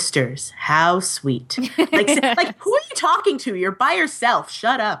 sisters, how sweet. Like, who are you talking to? You're by yourself.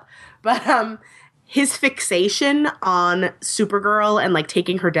 Shut up. But his fixation on Supergirl and like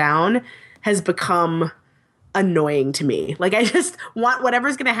taking her down has become annoying to me. Like, I just want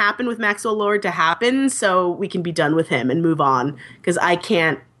whatever's going to happen with Maxwell Lord to happen so we can be done with him and move on, because I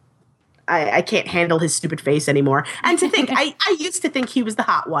can't handle his stupid face anymore. And to think, I used to think he was the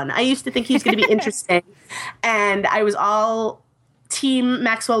hot one. I used to think he was going to be interesting, and I was all team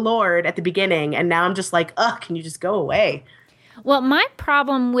Maxwell Lord at the beginning, and now I'm just like, ugh, can you just go away? Well, my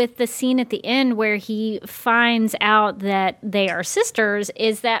problem with the scene at the end where he finds out that they are sisters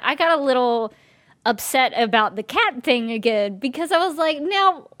is that I got a little upset about the cat thing again, because I was like,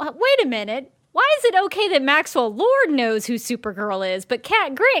 now, wait a minute. Why is it okay that Maxwell Lord knows who Supergirl is, but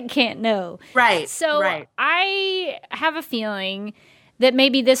Cat Grant can't know? Right. So right. I have a feeling that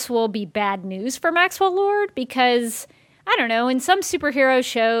maybe this will be bad news for Maxwell Lord, because I don't know, in some superhero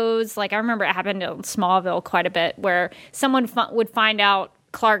shows, like I remember it happened in Smallville quite a bit, where someone would find out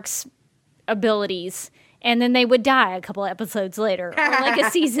Clark's abilities and then they would die a couple episodes later, or like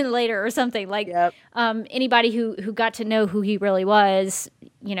a season later or something. Like anybody who got to know who he really was,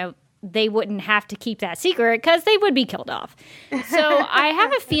 you know, they wouldn't have to keep that secret because they would be killed off. So I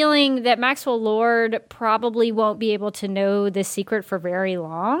have a feeling that Maxwell Lord probably won't be able to know this secret for very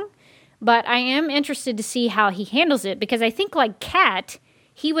long. But I am interested to see how he handles it, because I think, like Cat,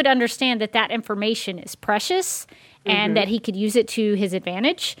 he would understand that that information is precious and that he could use it to his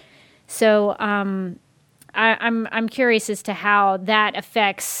advantage. So I'm curious as to how that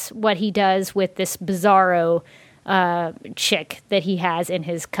affects what he does with this Bizarro chick that he has in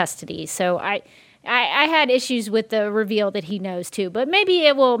his custody. So I had issues with the reveal that he knows too, but maybe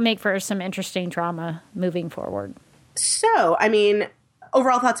it will make for some interesting drama moving forward. So, I mean,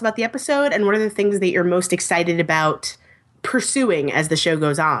 overall thoughts about the episode, and what are the things that you're most excited about pursuing as the show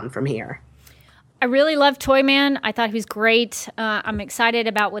goes on from here? I really loved Toyman. I thought he was great. I'm excited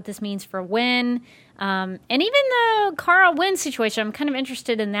about what this means for Winn. And even the Carl Winn situation, I'm kind of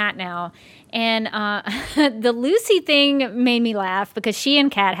interested in that now. And the Lucy thing made me laugh because she and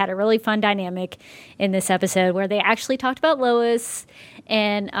Kat had a really fun dynamic in this episode where they actually talked about Lois.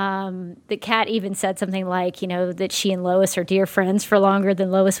 And the Kat even said something like, you know, that she and Lois are dear friends for longer than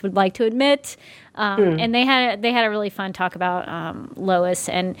Lois would like to admit. And they had a really fun talk about Lois.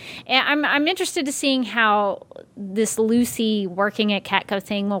 And I'm interested to seeing how this Lucy working at Catco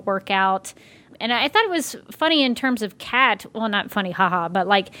thing will work out. And I thought it was funny in terms of Kat. Well, not funny, haha, but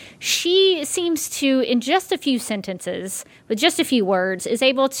like she seems to, in just a few sentences, with just a few words, is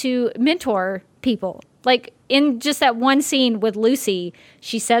able to mentor people. Like in just that one scene with Lucy,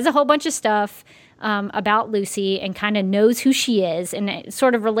 she says a whole bunch of stuff about Lucy and kind of knows who she is. And it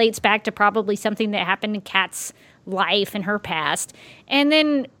sort of relates back to probably something that happened in Kat's life and her past. And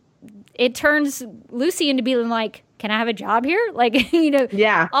then it turns Lucy into being like, can I have a job here? Like, you know,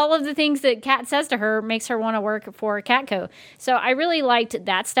 all of the things that Kat says to her makes her want to work for Catco. So I really liked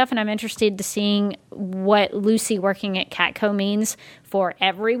that stuff, and I'm interested to seeing what Lucy working at Catco means for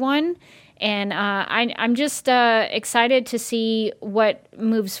everyone. And I'm just excited to see what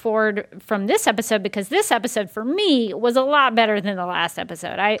moves forward from this episode, because this episode for me was a lot better than the last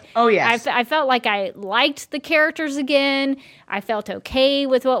episode. I felt like I liked the characters again. I felt okay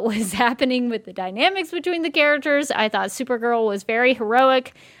with what was happening with the dynamics between the characters. I thought Supergirl was very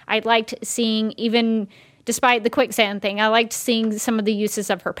heroic. I liked seeing, even despite the quicksand thing, I liked seeing some of the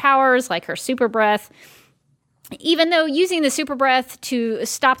uses of her powers, like her super breath. Even though using the super breath to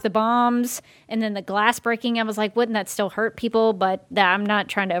stop the bombs and then the glass breaking, I was like, wouldn't that still hurt people? But I'm not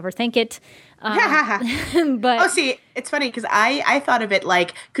trying to overthink it. But see, it's funny because I thought of it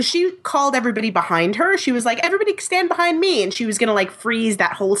like, because she called everybody behind her. She was like, everybody stand behind me. And she was going to like freeze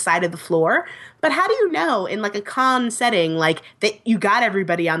that whole side of the floor. But how do you know in like a con setting, like that you got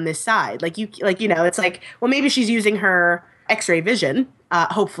everybody on this side? Like, you know, it's like, well, maybe she's using her X-ray vision.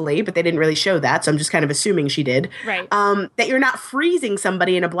 Hopefully, but they didn't really show that, so I'm just kind of assuming she did. Right. That you're not freezing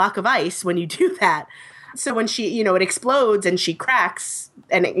somebody in a block of ice when you do that. So when she, you know, it explodes and she cracks,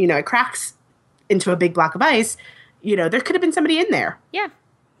 and it, you know, it cracks into a big block of ice, you know, there could have been somebody in there. Yeah.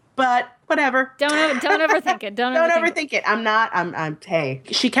 But whatever. Don't overthink it. Don't overthink it. I'm hey.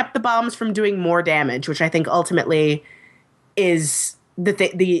 She kept the bombs from doing more damage, which I think ultimately is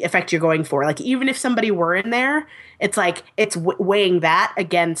the effect you're going for. Like, even if somebody were in there, it's like it's weighing that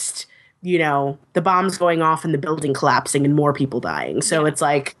against, you know, the bombs going off and the building collapsing and more people dying. So it's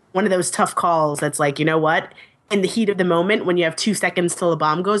like one of those tough calls that's like, you know what? In the heat of the moment, when you have 2 seconds till the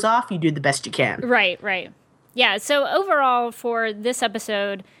bomb goes off, you do the best you can. Right. Yeah, so overall for this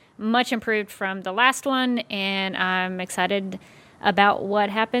episode, much improved from the last one, and I'm excited about what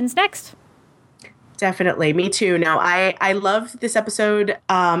happens next. Definitely. Me too. Now, I loved this episode.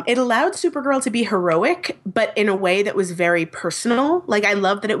 It allowed Supergirl to be heroic, but in a way that was very personal. Like, I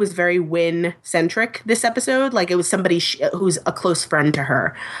love that it was very Winn-centric, this episode. Like, it was somebody who's a close friend to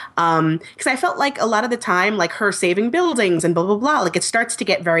her. Because I felt like a lot of the time, like, her saving buildings and blah, blah, blah, like, it starts to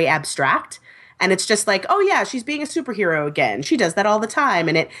get very abstract. And it's just like, oh, yeah, she's being a superhero again. She does that all the time.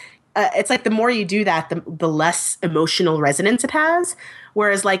 And it's like the more you do that, the less emotional resonance it has.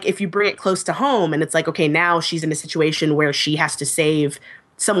 Whereas, like, if you bring it close to home and it's like, okay, now she's in a situation where she has to save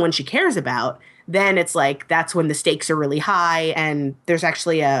someone she cares about, then it's like that's when the stakes are really high and there's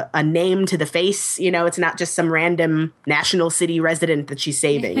actually a name to the face. You know, it's not just some random National City resident that she's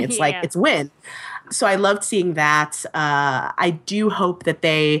saving. It's like, it's Winn. So I loved seeing that. I do hope that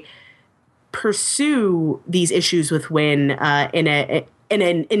they pursue these issues with Wynn in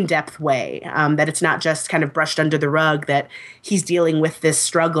an in-depth way, that it's not just kind of brushed under the rug, that he's dealing with this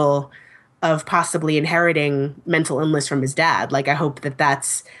struggle of possibly inheriting mental illness from his dad. Like, I hope that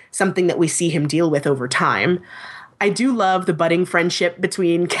that's something that we see him deal with over time. I do love the budding friendship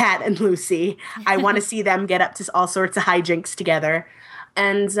between Kat and Lucy. I want to see them get up to all sorts of hijinks together.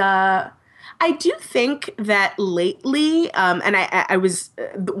 And I do think that lately, and I was,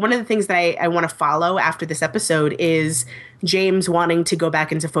 one of the things that I want to follow after this episode is James wanting to go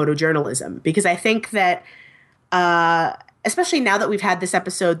back into photojournalism, because I think that, especially now that we've had this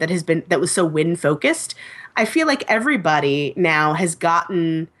episode that was so Wynn focused, I feel like everybody now has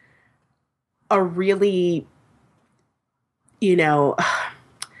gotten a really,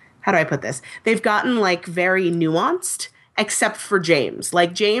 how do I put this? They've gotten like very nuanced, except for James.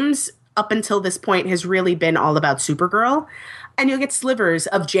 Like, James, up until this point, has really been all about Supergirl. And you'll get slivers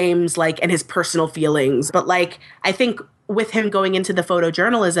of James, like, and his personal feelings. But, like, I think with him going into the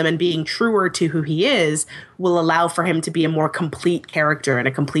photojournalism and being truer to who he is will allow for him to be a more complete character and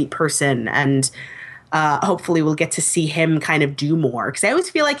a complete person. And hopefully we'll get to see him kind of do more. Because I always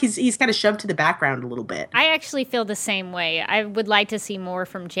feel like he's kind of shoved to the background a little bit. I actually feel the same way. I would like to see more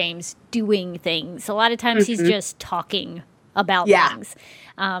from James doing things. A lot of times he's just talking about things.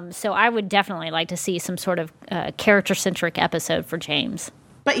 So I would definitely like to see some sort of character-centric episode for James.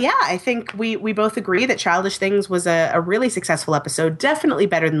 But yeah, I think we both agree that Childish Things was a really successful episode, definitely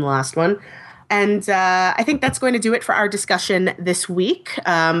better than the last one. And I think that's going to do it for our discussion this week.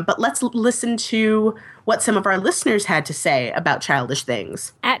 But let's listen to what some of our listeners had to say about Childish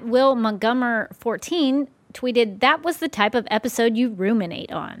Things. At Will Montgomery 14 tweeted, "That was the type of episode you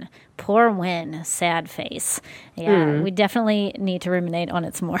ruminate on. Poor Wynn, sad face." Yeah, we definitely need to ruminate on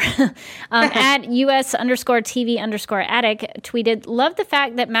it some more. At US_TV_attic tweeted, "Love the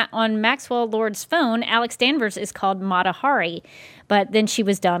fact that on Maxwell Lord's phone, Alex Danvers is called Mata Hari, but then she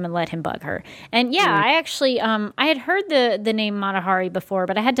was dumb and let him bug her." And yeah, I actually, I had heard the name Mata Hari before,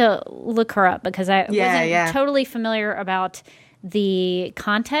 but I had to look her up because I wasn't totally familiar about the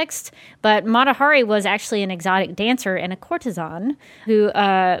context. But Mata Hari was actually an exotic dancer and a courtesan who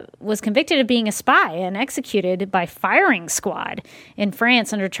was convicted of being a spy and executed by firing squad in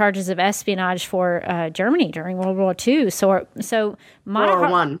France under charges of espionage for Germany during World War II. So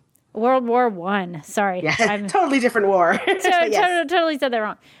Mata World War I. Sorry. Yeah, totally different war. Totally said that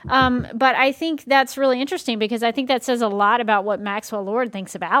wrong. But I think that's really interesting because I think that says a lot about what Maxwell Lord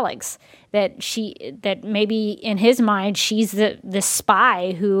thinks of Alex. That maybe in his mind she's the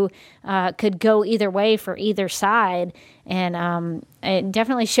spy who could go either way for either side. And it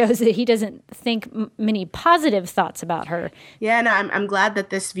definitely shows that he doesn't think many positive thoughts about her. Yeah, no, I'm glad that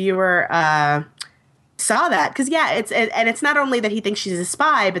this viewer saw that, because it's not only that he thinks she's a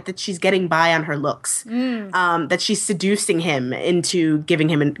spy, but that she's getting by on her looks, that she's seducing him into giving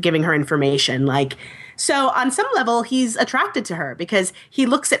her information. Like, so on some level he's attracted to her because he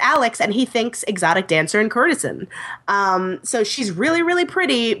looks at Alex and he thinks exotic dancer and courtesan. So she's really, really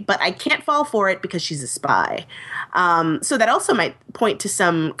pretty, but I can't fall for it because she's a spy. So that also might point to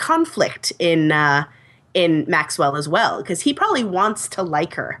some conflict in Maxwell as well, because he probably wants to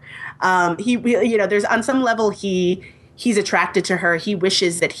like her. There's on some level he's attracted to her. He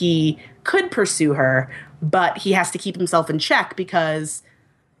wishes that he could pursue her, but he has to keep himself in check because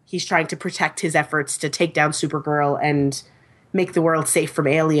he's trying to protect his efforts to take down Supergirl and make the world safe from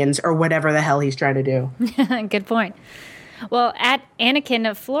aliens or whatever the hell he's trying to do. Good point. Well, at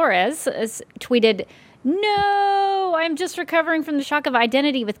Anakin Flores tweeted, "No, I'm just recovering from the shock of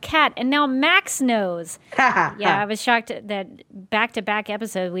identity with Kat, and now Max knows." Yeah, I was shocked that back-to-back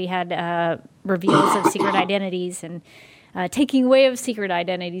episode we had reveals of secret identities and taking away of secret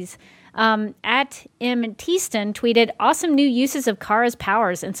identities. At M. Teaston tweeted, "Awesome new uses of Kara's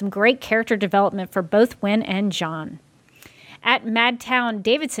powers and some great character development for both Wynn and John." At Madtown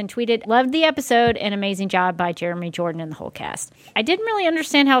Davidson tweeted, "Loved the episode and amazing job by Jeremy Jordan and the whole cast. I didn't really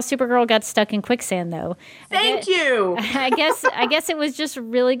understand how Supergirl got stuck in quicksand, though." Thank you. I guess it was just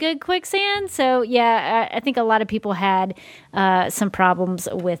really good quicksand. So yeah, I think a lot of people had some problems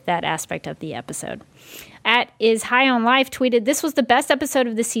with that aspect of the episode. At Is High on Life tweeted, "This was the best episode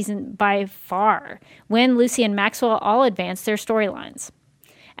of the season by far, when Lucy and Maxwell all advanced their storylines."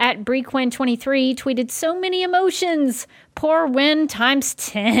 At BreeQuinn23 tweeted, "So many emotions. Poor Wynn times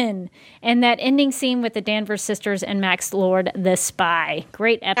 10. And that ending scene with the Danvers sisters and Max Lord the spy.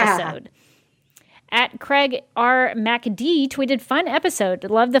 Great episode." At Craig R. MacD tweeted, "Fun episode.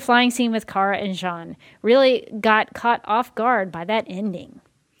 Love the flying scene with Kara and Jean. Really got caught off guard by that ending."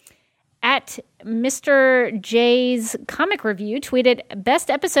 At Mr. J's Comic Review tweeted, best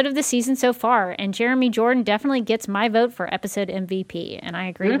episode of the season so far, and Jeremy Jordan definitely gets my vote for episode MVP, and I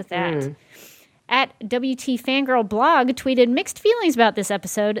agree with that. At WT Fangirl Blog tweeted, mixed feelings about this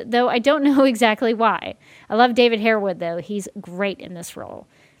episode, though I don't know exactly why. I love David Harewood, though. He's great in this role.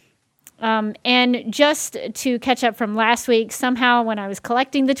 And just to catch up from last week, somehow when I was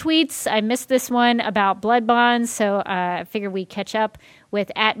collecting the tweets, I missed this one about blood bonds, so I figured we'd catch up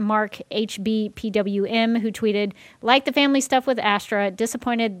with at Mark HBPWM, who tweeted, like the family stuff with Astra,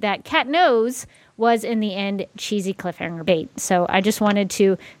 disappointed that Cat Knows was in the end cheesy cliffhanger bait. So I just wanted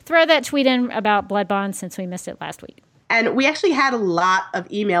to throw that tweet in about blood bonds since we missed it last week. And we actually had a lot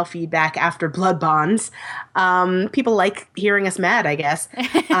of email feedback after Blood Bonds. People like hearing us mad, I guess.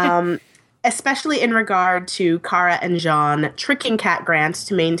 Especially in regard to Kara and Jean tricking Cat Grant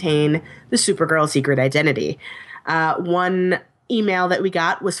to maintain the Supergirl secret identity. One email that we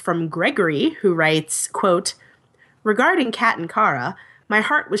got was from Gregory, who writes, quote, regarding Cat and Kara, my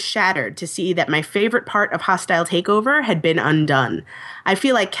heart was shattered to see that my favorite part of Hostile Takeover had been undone. I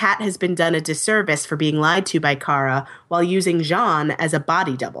feel like Cat has been done a disservice for being lied to by Kara while using Jean as a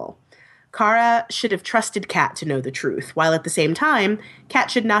body double. Kara should have trusted Cat to know the truth, while at the same time,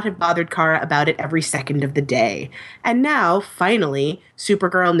 Cat should not have bothered Kara about it every second of the day. And now, finally,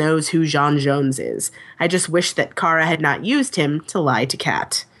 Supergirl knows who Jean Jones is. I just wish that Kara had not used him to lie to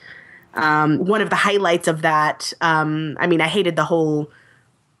Cat. One of the highlights of that, I hated the whole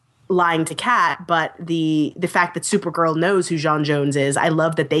lying to Cat, but the fact that Supergirl knows who Jean Jones is, I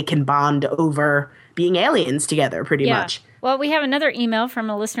love that they can bond over being aliens together pretty much. Well, we have another email from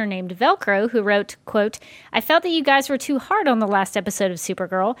a listener named Velcro who wrote, quote, I felt that you guys were too hard on the last episode of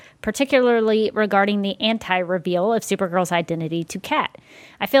Supergirl, particularly regarding the anti-reveal of Supergirl's identity to Cat.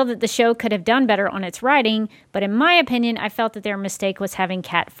 I feel that the show could have done better on its writing, but in my opinion, I felt that their mistake was having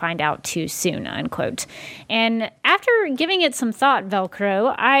Cat find out too soon, unquote. And after giving it some thought,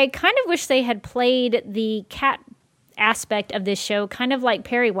 Velcro, I kind of wish they had played the Cat aspect of this show kind of like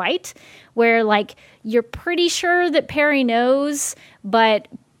Perry White, where like you're pretty sure that Perry knows, but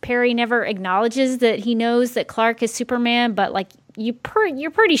Perry never acknowledges that he knows that Clark is Superman, but like you're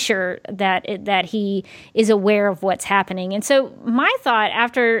pretty sure that he is aware of what's happening. And so my thought,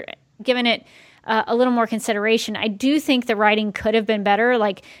 after giving it a little more consideration, I do think the writing could have been better.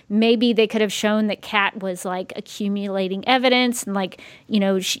 Like maybe they could have shown that Cat was like accumulating evidence and like, you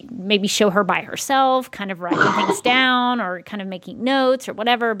know, maybe show her by herself, kind of writing things down or kind of making notes or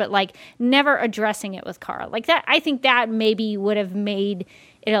whatever, but like never addressing it with Kara. Like that, I think that maybe would have made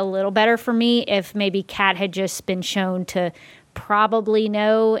it a little better for me if maybe Cat had just been shown to probably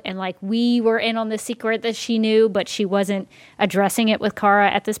know, and like we were in on the secret that she knew, but she wasn't addressing it with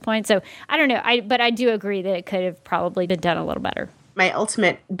Kara at this point. So I don't know. But I do agree that it could have probably been done a little better. My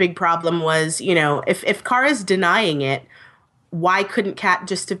ultimate big problem was, you know, if Kara's denying it, why couldn't Cat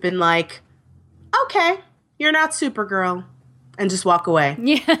just have been like, okay, you're not Supergirl, and just walk away?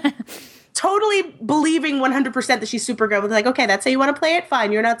 Yeah. Totally believing 100% that she's Supergirl, but like, okay, that's how you want to play it?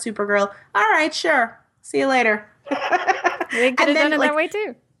 Fine, you're not Supergirl. All right, sure. See you later. They could have done it that way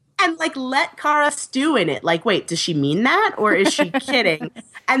too. And like let Kara stew in it. Like, wait, does she mean that? Or is she kidding?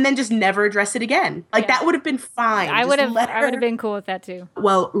 And then just never address it again. Like that would have been fine. I would have been cool with that too.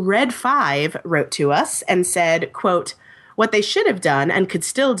 Well, Red 5 wrote to us and said, quote, what they should have done and could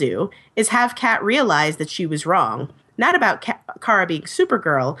still do is have Cat realize that she was wrong. Not about Kara being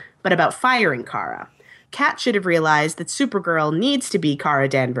Supergirl, but about firing Kara. Cat should have realized that Supergirl needs to be Kara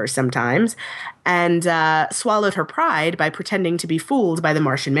Danvers sometimes and swallowed her pride by pretending to be fooled by the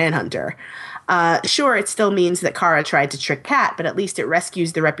Martian Manhunter. Sure, it still means that Kara tried to trick Cat, but at least it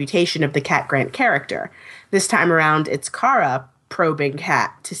rescues the reputation of the Cat Grant character. This time around, it's Kara probing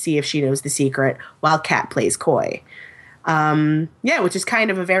Cat to see if she knows the secret while Cat plays coy. Which is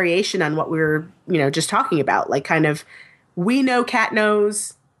kind of a variation on what we were, just talking about. Like kind of, we know Cat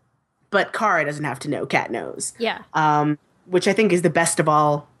knows, but Kara doesn't have to know Cat knows. Yeah. Which I think is the best of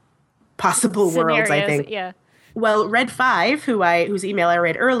all possible scenarios, worlds, I think. Yeah. Well, Red 5, whose email I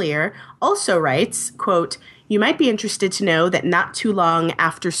read earlier, also writes, quote, you might be interested to know that not too long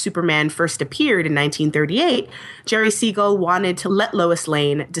after Superman first appeared in 1938, Jerry Siegel wanted to let Lois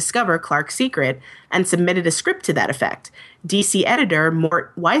Lane discover Clark's secret and submitted a script to that effect. DC editor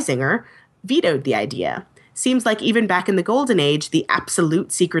Mort Weisinger vetoed the idea. Seems like even back in the Golden Age, the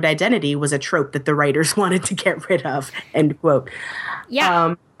absolute secret identity was a trope that the writers wanted to get rid of, end quote.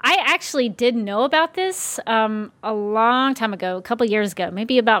 Yeah. I actually did know about this a long time ago, a couple years ago,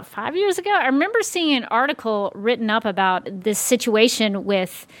 maybe about 5 years ago. I remember seeing an article written up about this situation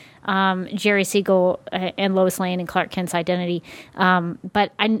with Jerry Siegel and Lois Lane and Clark Kent's identity.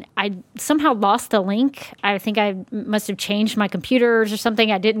 But I somehow lost the link. I think I must have changed my computers or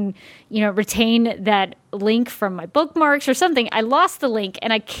something. I didn't, retain that link from my bookmarks or something. I lost the link,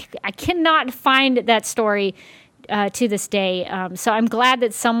 and I cannot find that story to this day. So I'm glad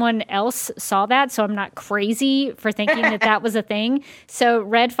that someone else saw that, so I'm not crazy for thinking that was a thing. So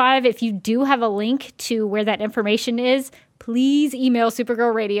Red 5, if you do have a link to where that information is, please email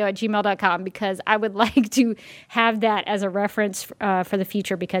supergirlradio@gmail.com, because I would like to have that as a reference for the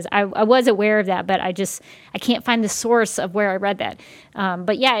future, because I was aware of that, but I can't find the source of where I read that.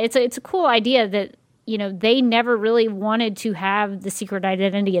 But yeah, it's a cool idea that they never really wanted to have the secret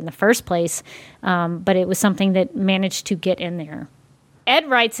identity in the first place, but it was something that managed to get in there. Ed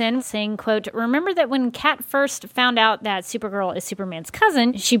writes in saying, quote, "Remember that when Kat first found out that Supergirl is Superman's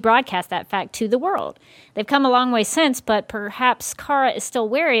cousin, she broadcast that fact to the world. They've come a long way since, but perhaps Kara is still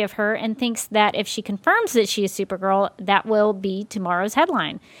wary of her and thinks that if she confirms that she is Supergirl, that will be tomorrow's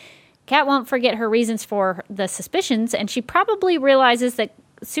headline. Kat won't forget her reasons for the suspicions, and she probably realizes that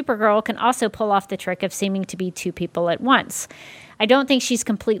Supergirl can also pull off the trick of seeming to be two people at once. I don't think she's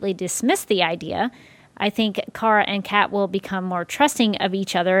completely dismissed the idea. I think Kara and Kat will become more trusting of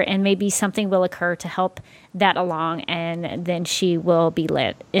each other, and maybe something will occur to help that along, and then she will be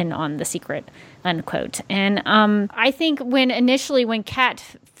let in on the secret," unquote. And I think when Kat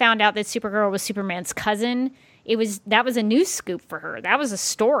found out that Supergirl was Superman's cousin, that was a news scoop for her. That was a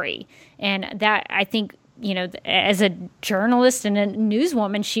story. And that, I think, as a journalist and a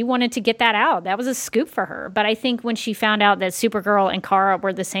newswoman, she wanted to get that out. That was a scoop for her. But I think when she found out that Supergirl and Kara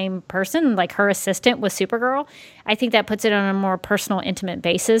were the same person, like her assistant was Supergirl, I think that puts it on a more personal, intimate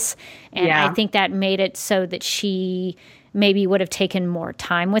basis. And yeah. I think that made it so that she maybe would have taken more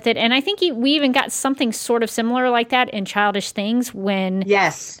time with it. And I think we even got something sort of similar like that in Childish Things when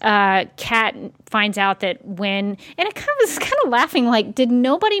Kat finds out that and I was kind of laughing, like, did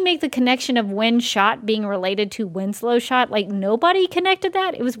nobody make the connection of Win Shot being related to Winslow Shot? Like, nobody connected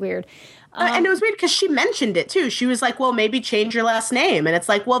that? It was weird. And it was weird because she mentioned it too. She was like, "Well, maybe change your last name," and it's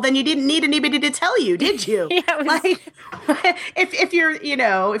like, "Well, then you didn't need anybody to tell you, did you?" If you're,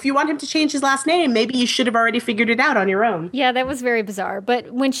 if you want him to change his last name, maybe you should have already figured it out on your own. Yeah, that was very bizarre.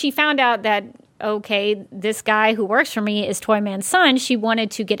 But when she found out that, okay, this guy who works for me is Toyman's son, she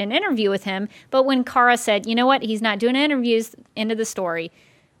wanted to get an interview with him. But when Kara said, "You know what? He's not doing interviews," end of the story,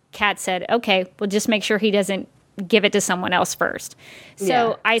 Kat said, "Okay, well, just make sure he doesn't give it to someone else first."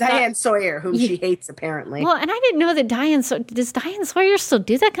 So I thought Diane Sawyer, whom she hates apparently. Well, and I didn't know that does Diane Sawyer still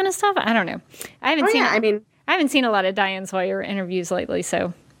do that kind of stuff? I don't know. I haven't seen a lot of Diane Sawyer interviews lately,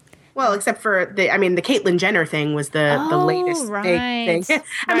 so. Well, except for the Caitlyn Jenner thing was the latest big thing.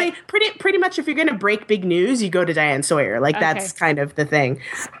 I mean, pretty much if you're going to break big news, you go to Diane Sawyer. Like, that's kind of the thing.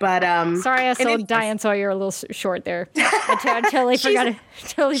 But sorry, I sold Diane Sawyer a little short there. I totally forgot.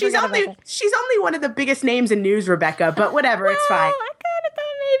 She's only one of the biggest names in news, Rebecca. But whatever, it's fine. I kind of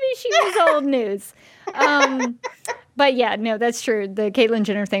thought maybe she was old news. But yeah, no, that's true. The Caitlyn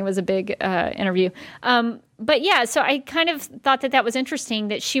Jenner thing was a big interview. But yeah, so I kind of thought that was interesting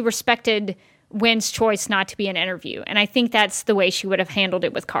that she respected Win's choice not to be an interview. And I think that's the way she would have handled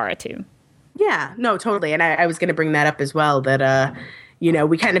it with Kara too. Yeah, no, totally. And I was going to bring that up as well, that,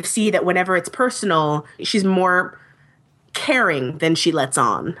 we kind of see that whenever it's personal, she's more caring than she lets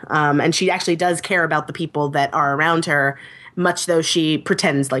on. And she actually does care about the people that are around her, much though she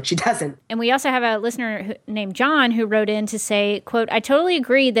pretends like she doesn't. And we also have a listener named John who wrote in to say, quote, "I totally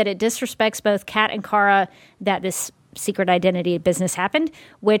agree that it disrespects both Kat and Kara that this secret identity business happened,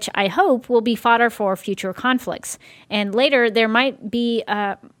 which I hope will be fodder for future conflicts. And later there might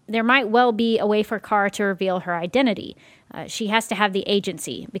well be a way for Kara to reveal her identity. She has to have the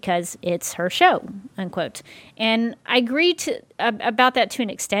agency because it's her show," unquote. And I agree about that to an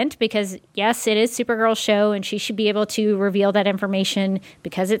extent because, yes, it is Supergirl's show and she should be able to reveal that information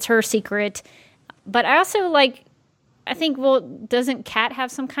because it's her secret. But I also, I think, well, doesn't Kat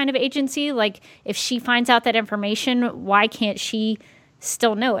have some kind of agency? Like, if she finds out that information, why can't she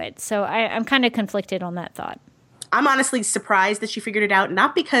still know it? So I'm kind of conflicted on that thought. I'm honestly surprised that she figured it out,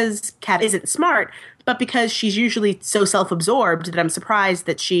 not because Kat isn't smart, but because she's usually so self-absorbed that I'm surprised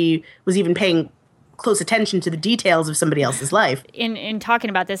that she was even paying close attention to the details of somebody else's life. In talking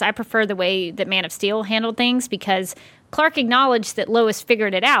about this, I prefer the way that Man of Steel handled things because Clark acknowledged that Lois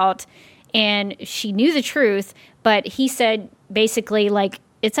figured it out and she knew the truth, but he said basically,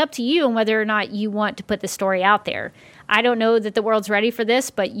 it's up to you and whether or not you want to put the story out there. I don't know that the world's ready for this,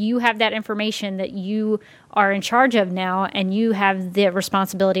 but you have that information that you are in charge of now, and you have the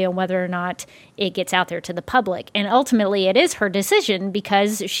responsibility on whether or not it gets out there to the public. And ultimately, it is her decision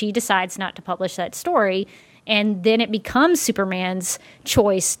because she decides not to publish that story, and then it becomes Superman's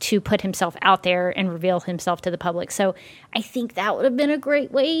choice to put himself out there and reveal himself to the public. So I think that would have been a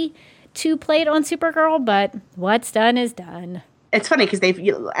great way to play it on Supergirl, but what's done is done. It's funny because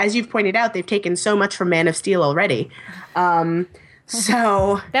as you've pointed out, they've taken so much from Man of Steel already.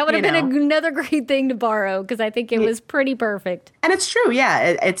 So that would have been another great thing to borrow because I think it was pretty perfect. And it's true,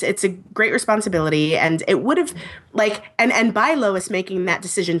 yeah. It's a great responsibility, and it would have and by Lois making that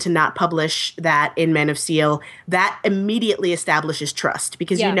decision to not publish that in Man of Steel, that immediately establishes trust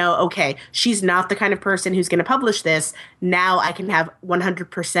because okay, she's not the kind of person who's going to publish this. Now I can have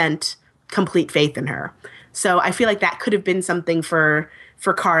 100% complete faith in her. So I feel like that could have been something for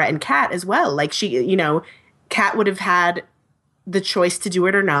Kara and Kat as well. Like Kat would have had the choice to do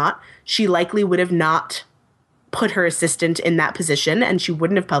it or not. She likely would have not put her assistant in that position, and she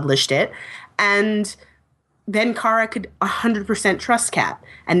wouldn't have published it. And then Kara could 100% trust Kat.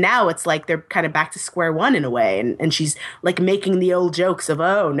 And now it's like they're kind of back to square one in a way. And she's like making the old jokes of,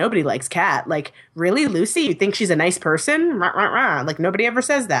 oh, nobody likes Kat. Like, really, Lucy? You think she's a nice person? Rah, rah, rah. Like, nobody ever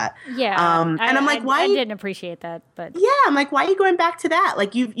says that. Yeah. And I'm like, why? I didn't appreciate that. But yeah, I'm like, why are you going back to that?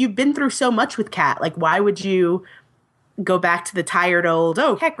 Like, you've been through so much with Kat. Like, why would you go back to the tired old,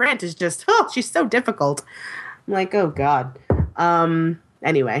 Kat Grant is just, she's so difficult. I'm like, oh, God.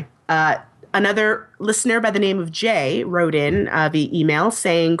 Anyway, another listener by the name of Jay wrote in via email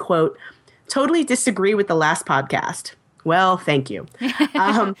saying, quote, totally disagree with the last podcast. Well, thank you.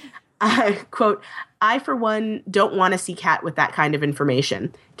 Quote, I, for one, don't want to see Kat with that kind of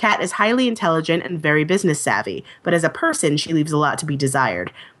information. Kat is highly intelligent and very business savvy, but as a person, she leaves a lot to be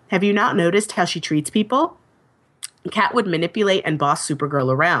desired. Have you not noticed how she treats people? Kat would manipulate and boss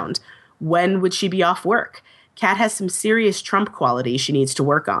Supergirl around. When would she be off work? Kat has some serious Trump qualities she needs to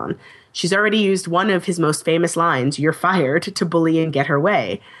work on. She's already used one of his most famous lines, "You're fired," to bully and get her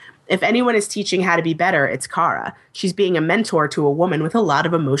way. If anyone is teaching how to be better, it's Kara. She's being a mentor to a woman with a lot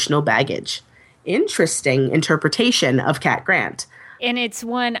of emotional baggage. Interesting interpretation of Kat Grant. And it's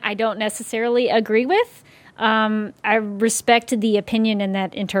one I don't necessarily agree with. I respect the opinion in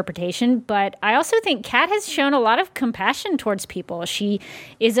that interpretation, but I also think Kat has shown a lot of compassion towards people. She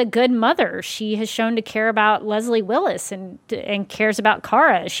is a good mother. She has shown to care about Leslie Willis and cares about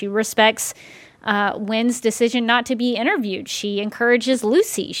Kara. She respects Wynn's decision not to be interviewed. She encourages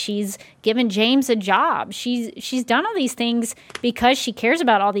Lucy. She's given James a job. She's done all these things because she cares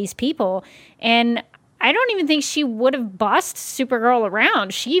about all these people. And I don't even think she would have bossed Supergirl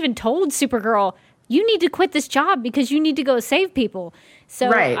around. She even told Supergirl, you need to quit this job because you need to go save people. So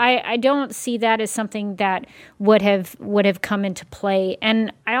right. I don't see that as something that would have come into play.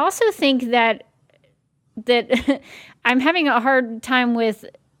 And I also think that I'm having a hard time with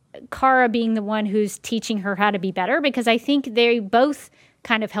Kara being the one who's teaching her how to be better, because I think they both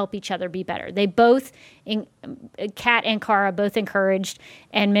kind of help each other be better. They both, Kat and Kara both encouraged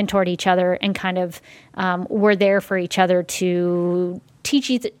and mentored each other and kind of were there for each other to teach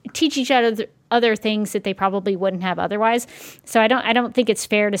each other things that they probably wouldn't have otherwise. So I don't think it's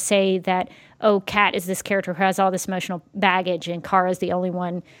fair to say that, Kat is this character who has all this emotional baggage and Kara is the only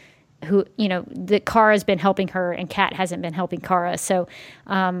one who, that Kara's been helping her and Kat hasn't been helping Kara. So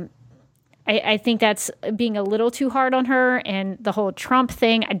I think that's being a little too hard on her. And the whole Trump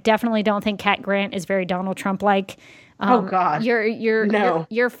thing, I definitely don't think Kat Grant is very Donald Trump-like. Oh God!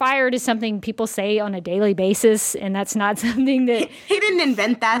 You're fired is something people say on a daily basis, and that's not something that he didn't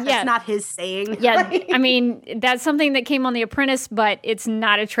invent that. That's not his saying. Yeah, I mean that's something that came on The Apprentice, but it's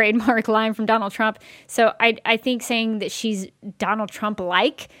not a trademark line from Donald Trump. So I think saying that she's Donald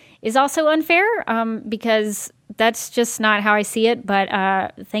Trump-like is also unfair because that's just not how I see it.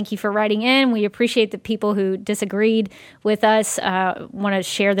 But thank you for writing in. We appreciate the people who disagreed with us want to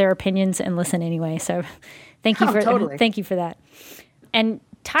share their opinions and listen anyway. So. Thank you for that. And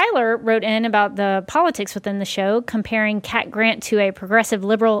Tyler wrote in about the politics within the show, comparing Kat Grant to a progressive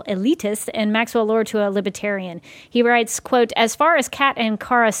liberal elitist and Maxwell Lord to a libertarian. He writes, quote, as far as Kat and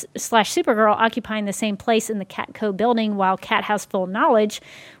Kara / Supergirl occupying the same place in the Catco building while Kat has full knowledge,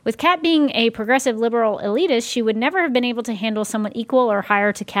 with Kat being a progressive liberal elitist, she would never have been able to handle someone equal or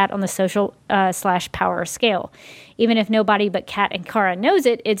higher to Kat on the social / power scale. Even if nobody but Kat and Kara knows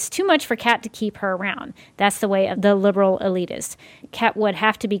it, it's too much for Kat to keep her around. That's the way of the liberal elitist. Kat would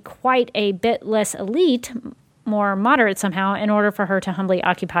have to be quite a bit less elite, more moderate somehow in order for her to humbly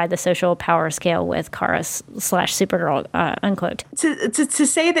occupy the social power scale with Kara / Supergirl, unquote. To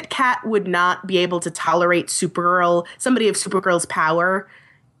say that Kat would not be able to tolerate Supergirl, somebody of Supergirl's power,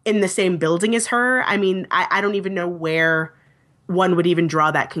 in the same building as her, I mean, I don't even know where one would even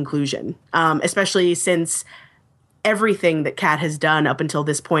draw that conclusion, especially since everything that Kat has done up until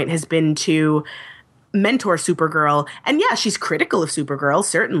this point has been to mentor Supergirl. And yeah, she's critical of Supergirl,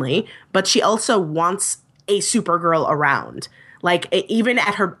 certainly, but she also wants a Supergirl around. Like, even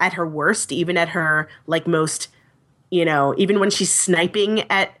at her worst, even at her like most, you know, even when she's sniping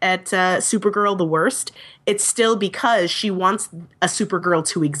at Supergirl the worst, it's still because she wants a Supergirl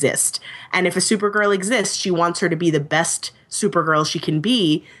to exist. And if a Supergirl exists, she wants her to be the best Supergirl she can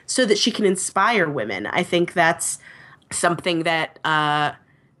be so that she can inspire women. I think that's something that,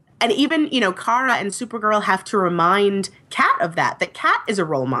 and even, you know, Kara and Supergirl have to remind Kat of that Kat is a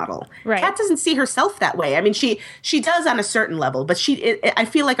role model. Right. Kat doesn't see herself that way. I mean, she does on a certain level, but I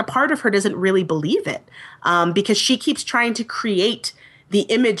feel like a part of her doesn't really believe it, because she keeps trying to create the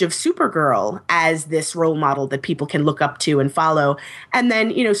image of Supergirl as this role model that people can look up to and follow. And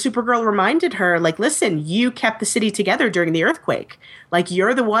then, you know, Supergirl reminded her, like, listen, you kept the city together during the earthquake. Like,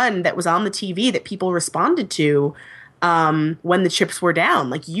 you're the one that was on the TV that people responded to when the chips were down.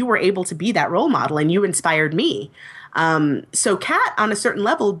 Like, you were able to be that role model and you inspired me. So Kat, on a certain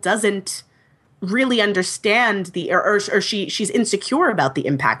level, doesn't really understand or she's insecure about the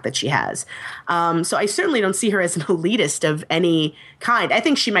impact that she has. So I certainly don't see her as an elitist of any kind. I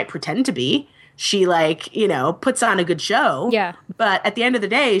think she might pretend to be. She, like, you know, puts on a good show. Yeah. But at the end of the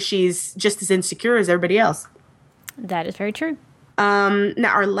day, she's just as insecure as everybody else. That is very true. Now,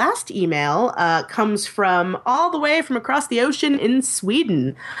 our last email comes from all the way from across the ocean in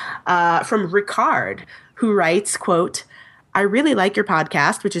Sweden, from Ricard, who writes, quote, I really like your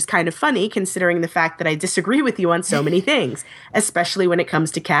podcast, which is kind of funny considering the fact that I disagree with you on so many things, especially when it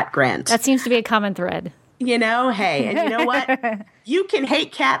comes to Cat Grant. That seems to be a common thread. You know, hey, and you know what? You can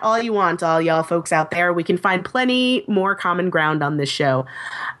hate Cat all you want, all y'all folks out there. We can find plenty more common ground on this show.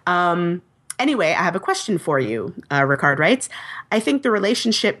 Anyway, I have a question for you, Ricard writes. I think the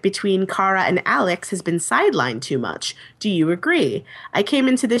relationship between Kara and Alex has been sidelined too much. Do you agree? I came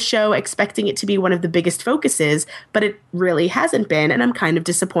into this show expecting it to be one of the biggest focuses, but it really hasn't been, and I'm kind of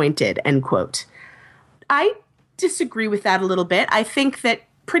disappointed, end quote. I disagree with that a little bit. I think that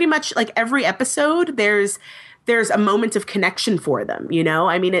pretty much like every episode, there's a moment of connection for them, you know?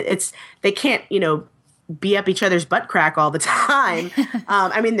 I mean, they can't, you know, be up each other's butt crack all the time.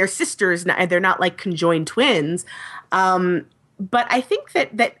 I mean, they're sisters. They're not like conjoined twins. But I think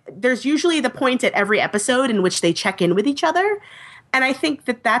that there's usually the point at every episode in which they check in with each other. And I think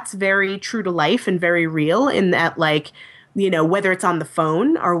that that's very true to life and very real in that, like, you know, whether it's on the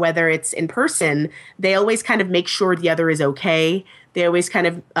phone or whether it's in person, they always kind of make sure the other is okay. They always kind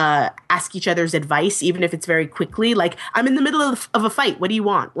of ask each other's advice, even if it's very quickly. Like, I'm in the middle of a fight. What do you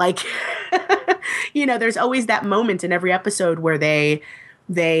want? Like, you know, there's always that moment in every episode where they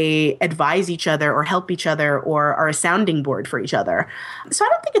advise each other or help each other or are a sounding board for each other. So I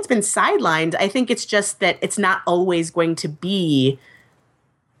don't think it's been sidelined. I think it's just that it's not always going to be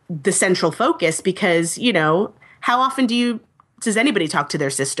the central focus because, you know, how often does anybody talk to their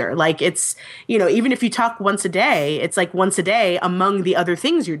sister? Like, it's, you know, even if you talk once a day, it's like once a day among the other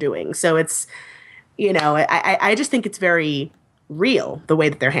things you're doing. So it's, you know, I just think it's very real the way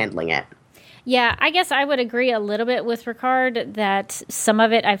that they're handling it. Yeah, I guess I would agree a little bit with Ricard that some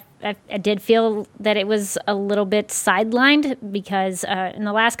of it I did feel that it was a little bit sidelined because in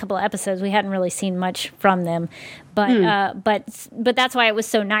the last couple of episodes we hadn't really seen much from them, but that's why it was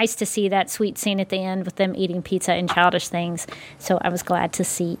so nice to see that sweet scene at the end with them eating pizza and Childish Things. So I was glad to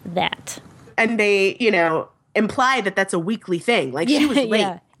see that. And they, you know, imply that that's a weekly thing. Like, she was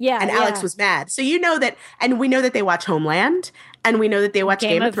late. Yeah, and Alex was mad. So you know that, and we know that they watch Homeland, and we know that they watch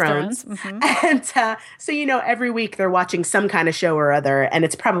Game of Thrones. Mm-hmm. And so, you know, every week they're watching some kind of show or other, and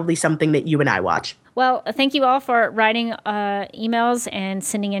it's probably something that you and I watch. Well, thank you all for writing emails and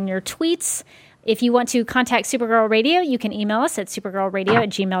sending in your tweets. If you want to contact Supergirl Radio, you can email us at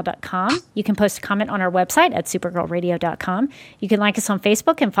supergirlradio@gmail.com. You can post a comment on our website at supergirlradio.com. You can like us on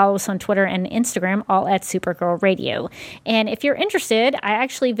Facebook and follow us on Twitter and Instagram, all at Supergirl Radio. And if you're interested, I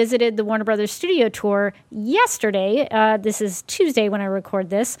actually visited the Warner Brothers studio tour yesterday. This is Tuesday when I record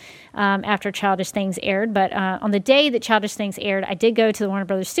this, after Childish Things aired. But on the day that Childish Things aired, I did go to the Warner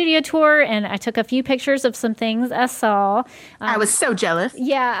Brothers studio tour, and I took a few pictures of some things I saw. I was so jealous.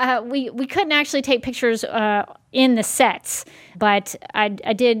 Yeah, we couldn't actually take pictures in the sets. But I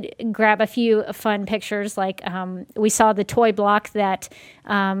did grab a few fun pictures. Like we saw the toy block that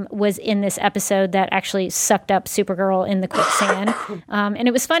was in this episode that actually sucked up Supergirl in the quicksand. And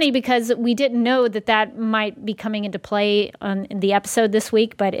it was funny because we didn't know that might be coming into play on the episode this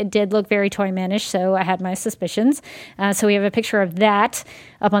week, but it did look very Toymanish, so I had my suspicions. So we have a picture of that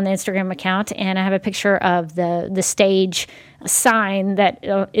up on the Instagram account, and I have a picture of the stage sign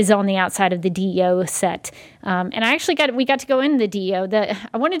that is on the outside of the DEO set. And I actually we got to go in the DEO.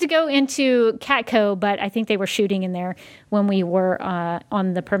 I wanted to go into Catco, but I think they were shooting in there when we were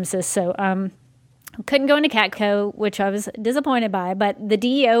on the premises. So couldn't go into Catco, which I was disappointed by, but the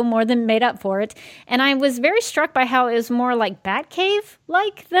DEO more than made up for it. And I was very struck by how it was more like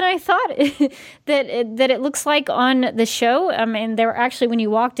Batcave-like than I thought that it looks like on the show. And there were actually, when you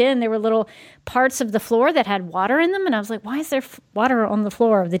walked in, there were little parts of the floor that had water in them, and I was like, why is there water on the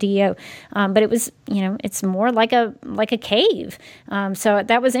floor of the DEO? But it was, it's more like a cave. So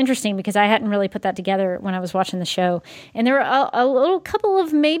that was interesting because I hadn't really put that together when I was watching the show. And there were a little couple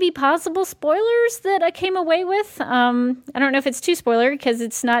of maybe possible spoilers that I came away with. I don't know if it's too spoiler because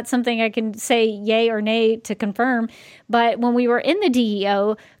it's not something I can say yay or nay to confirm. But when we were in the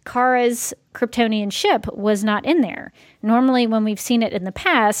DEO, Kara's Kryptonian ship was not in there. Normally, when we've seen it in the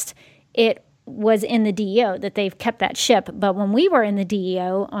past, it was in the DEO, that they've kept that ship. But when we were in the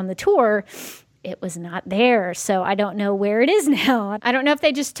DEO on the tour, it was not there. So I don't know where it is now. I don't know if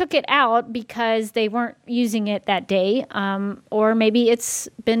they just took it out because they weren't using it that day, or maybe it's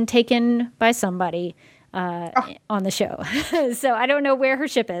been taken by somebody on the show. So I don't know where her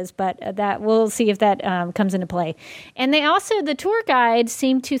ship is, but that we'll see if that comes into play. And they also, the tour guide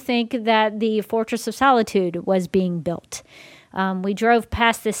seemed to think that the Fortress of Solitude was being built. We drove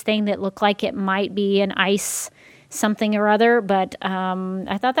past this thing that looked like it might be an ice something or other, but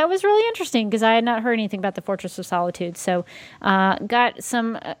I thought that was really interesting because I had not heard anything about the Fortress of Solitude. So got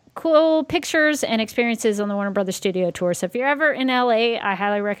some cool pictures and experiences on the Warner Brothers Studio Tour. So if you're ever in LA, I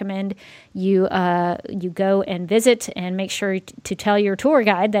highly recommend you go and visit, and make sure to tell your tour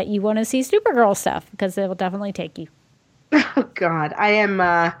guide that you want to see Supergirl stuff, because they will definitely take you. Oh, God. I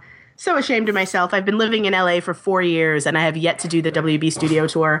am so ashamed of myself. I've been living in LA for 4 years, and I have yet to do the WB Studio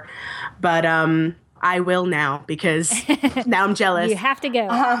Tour. But I will now, because now I'm jealous. You have to go.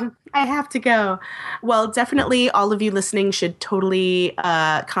 I have to go. Well, definitely all of you listening should totally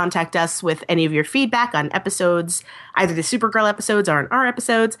contact us with any of your feedback on episodes, either the Supergirl episodes or on our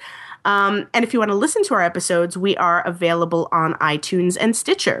episodes. And if you want to listen to our episodes, we are available on iTunes and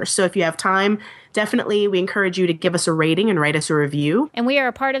Stitcher. So if you have time, definitely we encourage you to give us a rating and write us a review. And we are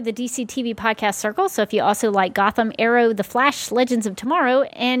a part of the DC TV Podcast Circle. So if you also like Gotham, Arrow, The Flash, Legends of Tomorrow,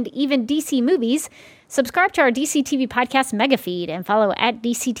 and even DC movies, subscribe to our DC TV Podcast mega feed and follow at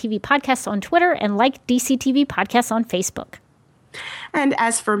DC TV Podcast on Twitter and like DC TV Podcast on Facebook. And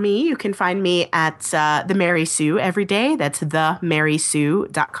as for me, you can find me at The Mary Sue every day. That's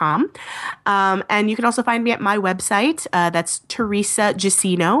themarysue.com. And you can also find me at my website. That's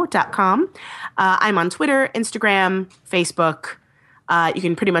teresajacino.com. I'm on Twitter, Instagram, Facebook. You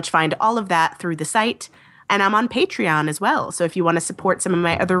can pretty much find all of that through the site. And I'm on Patreon as well. So if you want to support some of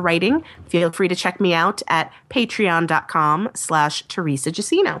my other writing, feel free to check me out at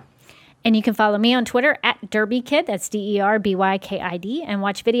patreon.com/teresajacino. And you can follow me on Twitter at DerbyKid, that's DerbyKid, and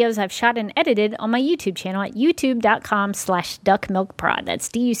watch videos I've shot and edited on my YouTube channel at youtube.com/duckmilkprod. That's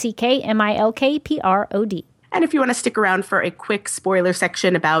DUCKMILKPROD. And if you want to stick around for a quick spoiler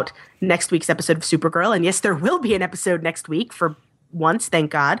section about next week's episode of Supergirl, and yes, there will be an episode next week for once,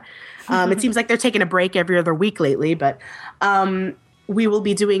 thank God. It seems like they're taking a break every other week lately, but we will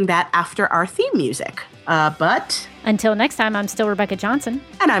be doing that after our theme music. But until next time, I'm still Rebecca Johnson.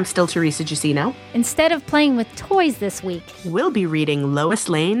 And I'm still Teresa Giacino. Instead of playing with toys this week, we'll be reading Lois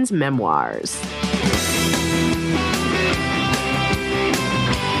Lane's memoirs.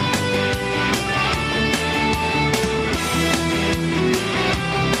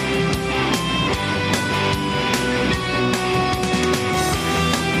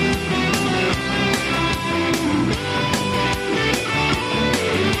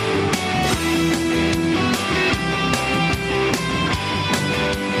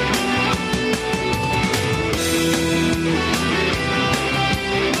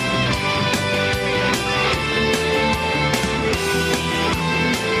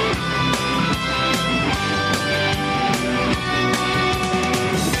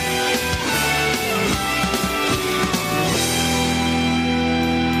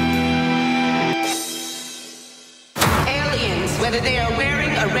 Whether they are wearing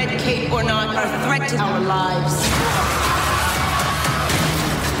a red cape or not, are a threat to our lives.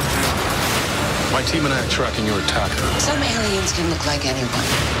 My team and I are tracking your attacker. Some aliens can look like anyone.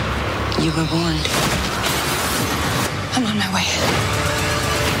 You were warned. I'm on my way.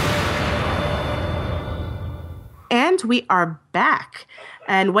 And we are back.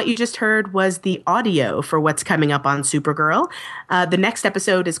 And what you just heard was the audio for what's coming up on Supergirl. The next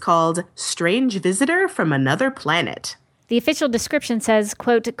episode is called Strange Visitor from Another Planet. The official description says,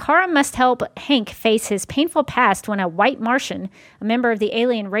 quote, Kara must help Hank face his painful past when a white Martian, a member of the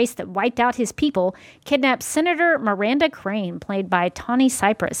alien race that wiped out his people, kidnaps Senator Miranda Crane, played by Tawny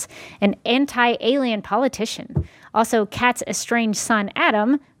Cypress, an anti-alien politician. Also, Kat's estranged son,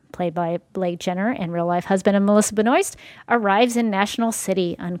 Adam, played by Blake Jenner and real-life husband of Melissa Benoist, arrives in National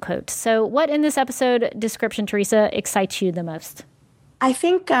City, unquote. So what in this episode description, Teresa, excites you the most? I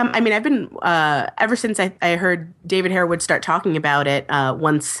think, I've been, ever since I heard David Harewood start talking about it,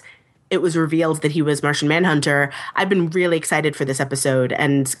 once it was revealed that he was Martian Manhunter, I've been really excited for this episode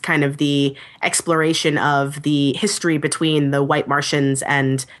and kind of the exploration of the history between the white Martians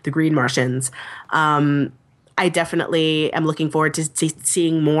and the green Martians. I definitely am looking forward to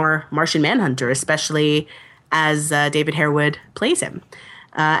seeing more Martian Manhunter, especially as David Harewood plays him.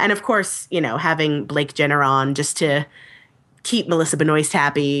 And of course, having Blake Jenner on just to keep Melissa Benoist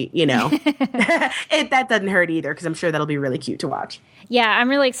happy, that doesn't hurt either, because I'm sure that'll be really cute to watch. Yeah, I'm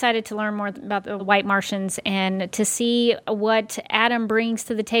really excited to learn more about the White Martians and to see what Adam brings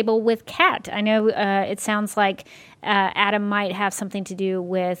to the table with Kat. I know it sounds like Adam might have something to do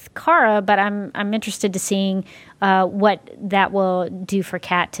with Kara, but I'm interested to seeing what that will do for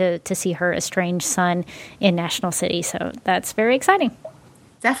Kat to see her estranged son in National City. So that's very exciting.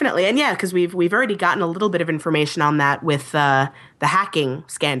 Definitely. And yeah, because we've already gotten a little bit of information on that with the hacking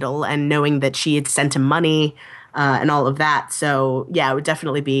scandal and knowing that she had sent him money and all of that. So yeah, I would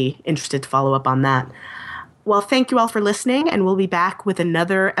definitely be interested to follow up on that. Well, thank you all for listening, and we'll be back with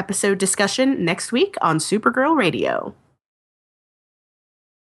another episode discussion next week on Supergirl Radio.